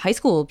was high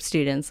school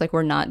students. Like,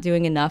 we're not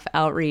doing enough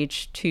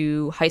outreach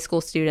to high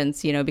school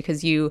students,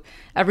 because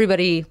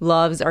everybody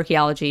loves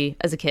archaeology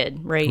as a kid,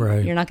 right?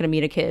 You're not going to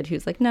meet a kid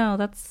who's like, no,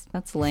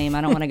 that's lame.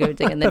 I don't want to go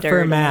dig in the dirt.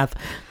 For math.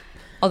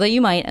 Although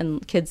you might,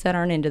 and kids that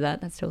aren't into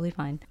that's totally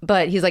fine.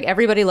 But he's like,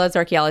 everybody loves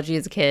archaeology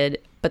as a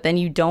kid, but then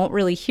you don't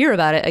really hear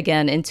about it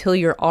again until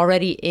you're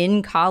already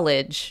in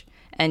college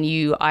and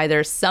you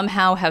either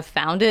somehow have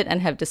found it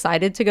and have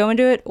decided to go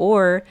into it,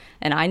 or,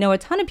 and I know a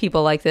ton of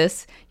people like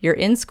this, you're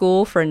in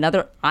school for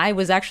I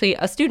was actually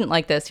a student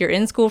like this. You're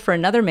in school for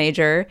another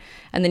major,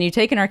 and then you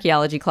take an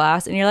archaeology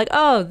class, and you're like,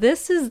 oh,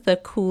 this is the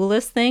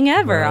coolest thing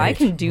ever. Right, I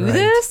can do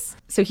this.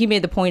 So he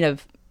made the point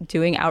of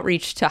doing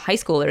outreach to high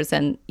schoolers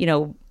and,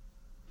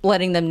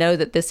 letting them know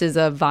that this is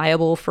a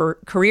viable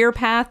career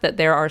path, that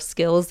there are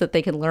skills that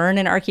they can learn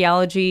in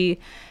archaeology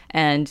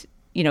and,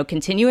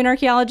 continue in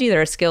archaeology. There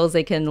are skills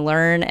they can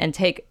learn and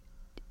take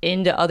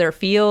into other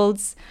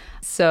fields.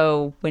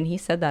 So when he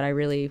said that, I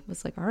really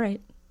was like, all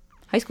right,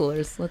 high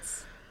schoolers,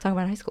 let's talk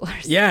about high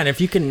schoolers. Yeah, and if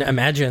you can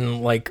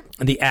imagine like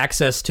the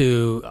access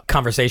to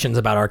conversations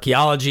about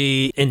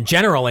archaeology in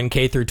general in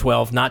K through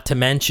 12, not to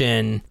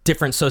mention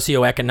different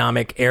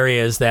socioeconomic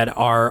areas that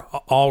are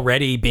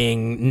already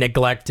being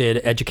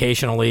neglected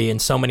educationally in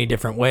so many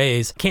different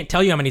ways. Can't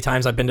tell you how many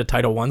times I've been to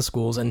Title I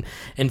schools and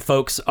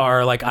folks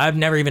are like, I've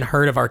never even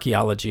heard of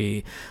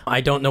archaeology.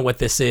 I don't know what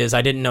this is.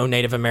 I didn't know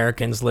Native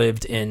Americans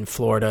lived in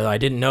Florida. I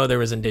didn't know there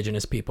was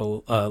indigenous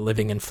people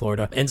living in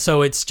Florida. And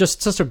so it's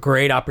just such a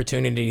great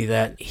opportunity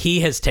that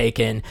he has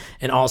taken,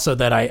 and also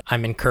that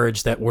I'm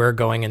encouraged that we're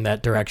going in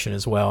that direction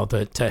as well,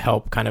 to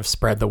help kind of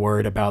spread the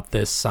word about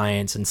this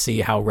science and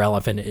see how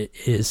relevant it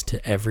is to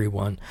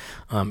everyone,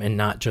 and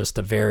not just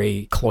a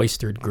very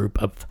cloistered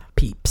group of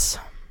peeps.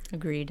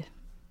 Agreed.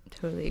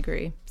 Totally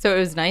agree. So it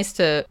was nice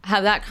to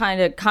have that kind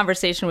of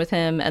conversation with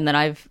him. And then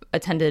I've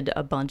attended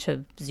a bunch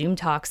of Zoom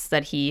talks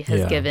that he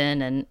has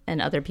given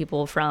and other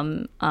people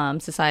from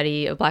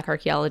Society of Black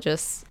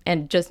Archaeologists,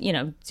 and just,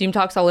 Zoom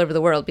talks all over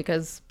the world,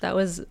 because that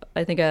was,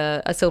 I think,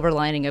 a silver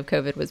lining of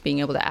COVID, was being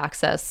able to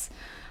access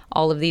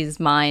all of these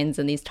minds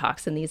and these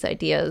talks and these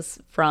ideas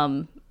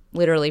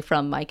literally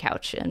from my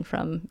couch and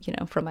from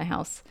my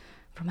house,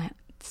 from my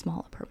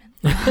small apartment.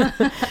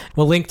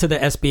 We'll link to the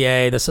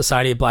SBA, the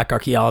Society of Black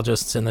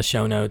Archaeologists, in the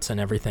show notes and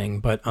everything.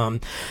 But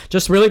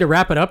just really to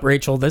wrap it up,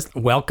 Rachel,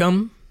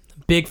 welcome.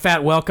 Big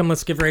fat welcome.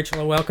 Let's give Rachel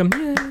a welcome.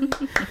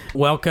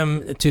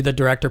 Welcome to the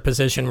director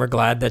position. We're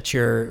glad that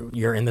you're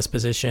in this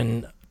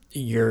position.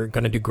 You're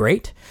going to do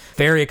great.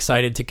 Very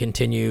excited to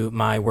continue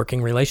my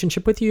working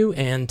relationship with you,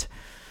 and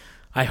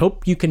I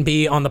hope you can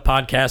be on the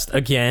podcast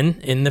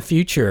again in the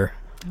future.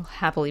 I'll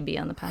happily be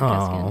on the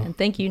podcast again. And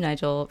thank you,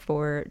 Nigel,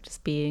 for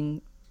just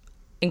being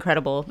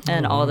incredible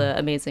and all the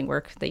amazing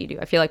work that you do.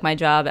 I feel like my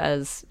job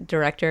as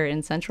director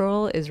in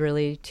Central is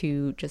really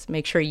to just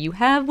make sure you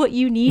have what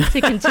you need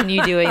to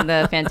continue doing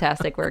the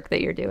fantastic work that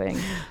you're doing.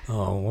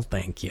 Oh, well,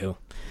 thank you.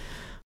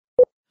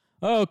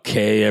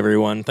 Okay,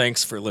 everyone.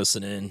 Thanks for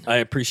listening. I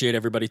appreciate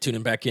everybody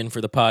tuning back in for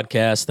the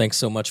podcast. Thanks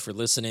so much for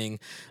listening.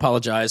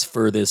 Apologize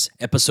for this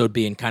episode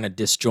being kind of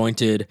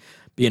disjointed.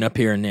 Being up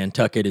here in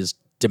Nantucket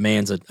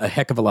demands a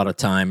heck of a lot of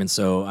time, and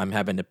so I'm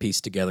having to piece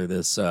together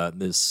this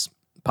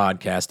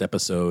podcast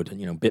episode,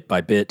 bit by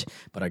bit,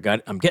 but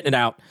I'm getting it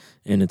out,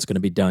 and it's going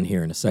to be done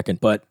here in a second.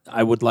 But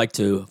I would like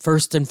to,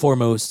 first and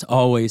foremost,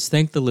 always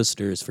thank the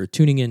listeners for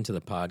tuning into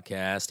the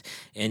podcast.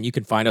 And you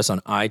can find us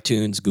on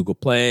iTunes, Google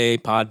Play,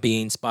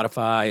 Podbean,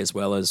 Spotify, as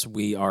well as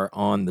we are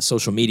on the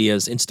social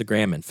medias,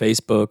 Instagram and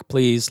Facebook.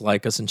 Please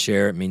like us and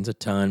share. It means a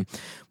ton.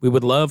 We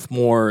would love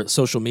more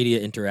social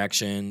media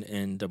interaction,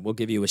 and we'll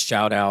give you a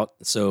shout out.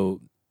 So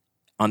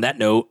on that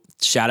note,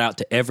 shout out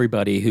to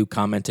everybody who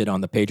commented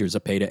on the Pedro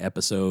Zepeda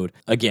episode.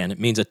 Again, it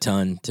means a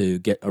ton to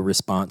get a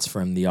response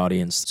from the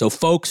audience. So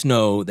folks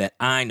know that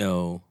I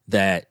know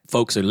that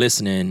folks are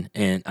listening,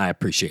 and I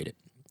appreciate it.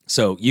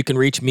 So you can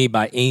reach me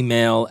by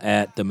email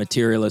at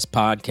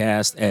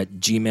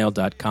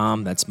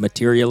thematerialistpodcast@gmail.com. That's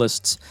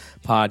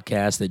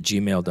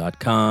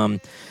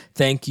materialistspodcast@gmail.com.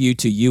 Thank you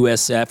to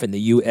USF and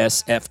the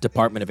USF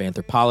Department of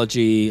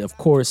Anthropology. Of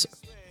course,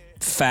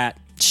 fat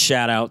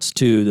shout outs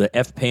to the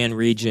FPAN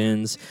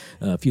regions.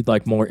 If you'd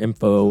like more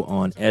info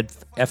on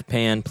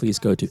FPAN, please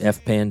go to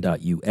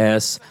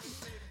fpan.us.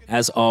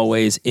 As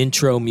always,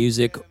 intro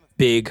music,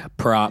 big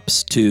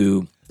props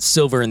to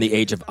Silver in the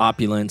Age of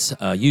Opulence,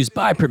 used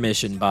by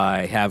permission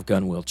by Have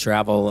Gun Will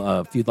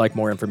Travel. If you'd like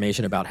more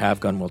information about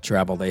Have Gun Will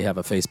Travel, they have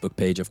a Facebook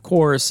page, of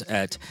course,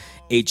 at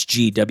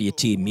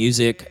HGWT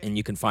Music, and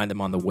you can find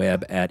them on the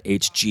web at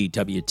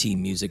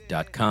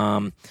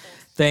hgwtmusic.com.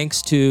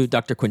 thanks to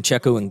Dr.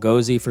 Quincheco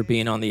Ngozi for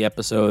being on the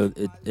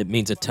episode. It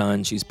means a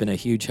ton. She's been a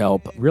huge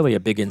help, really a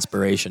big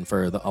inspiration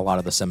for a lot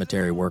of the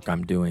cemetery work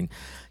I'm doing.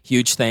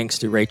 Huge thanks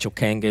to Rachel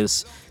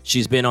Kangas.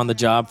 She's been on the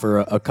job for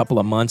a couple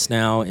of months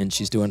now, and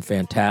she's doing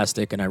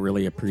fantastic, and I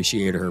really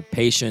appreciate her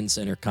patience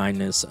and her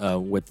kindness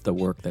with the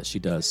work that she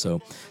does. So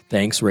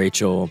thanks,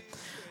 Rachel.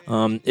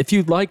 If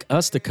you'd like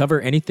us to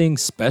cover anything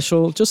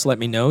special, just let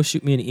me know.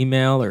 Shoot me an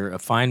email or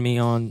find me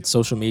on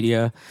social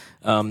media.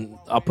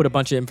 I'll put a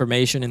bunch of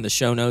information in the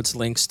show notes,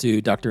 links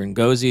to Dr.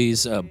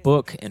 Ngozi's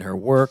book and her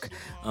work,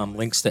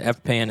 links to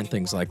FPAN and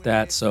things like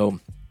that. So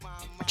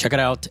check it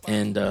out,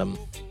 and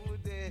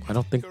I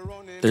don't think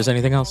there's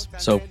anything else.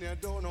 So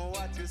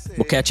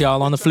we'll catch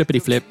y'all on the flippity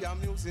flip.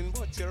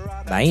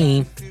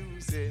 Bye.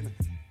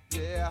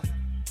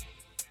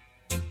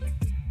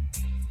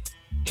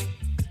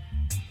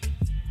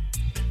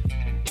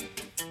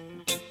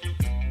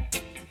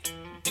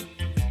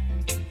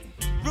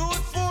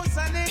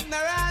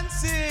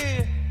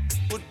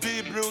 Would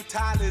be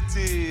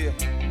brutality.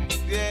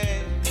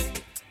 Yeah.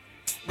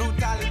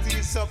 Brutality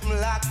is something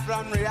locked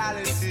from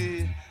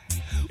reality.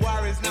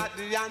 War is not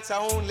the answer,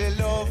 only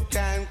love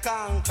can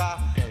conquer.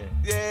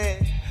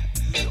 Yeah.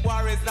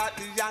 War is not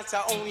the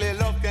answer, only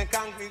love can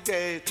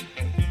congregate.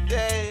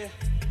 Yeah.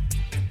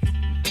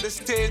 The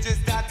stages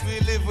that we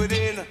live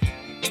within,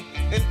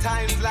 in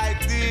times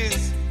like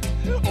these,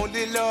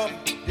 only love,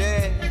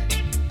 yeah.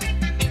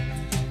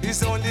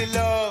 It's only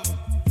love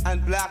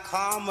and black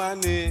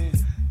harmony.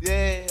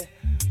 Yeah,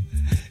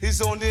 it's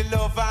only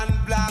love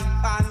and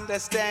black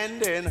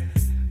understanding.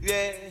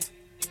 Yeah,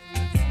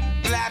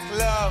 black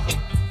love.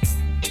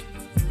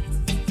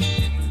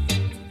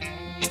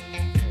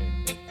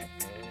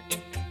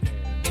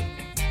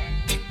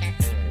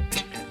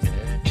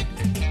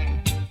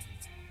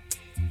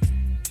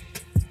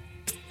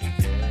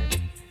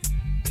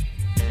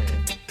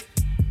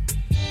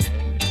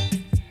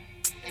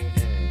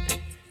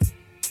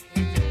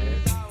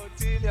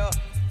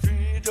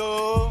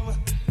 Freedom.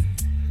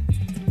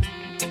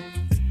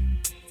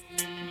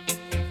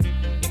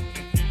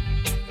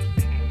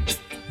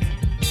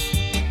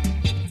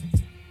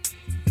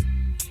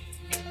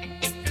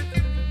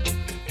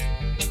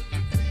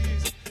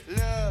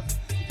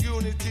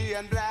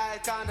 And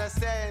black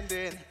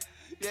understanding,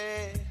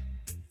 yeah.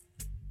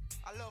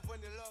 I love when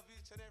you love.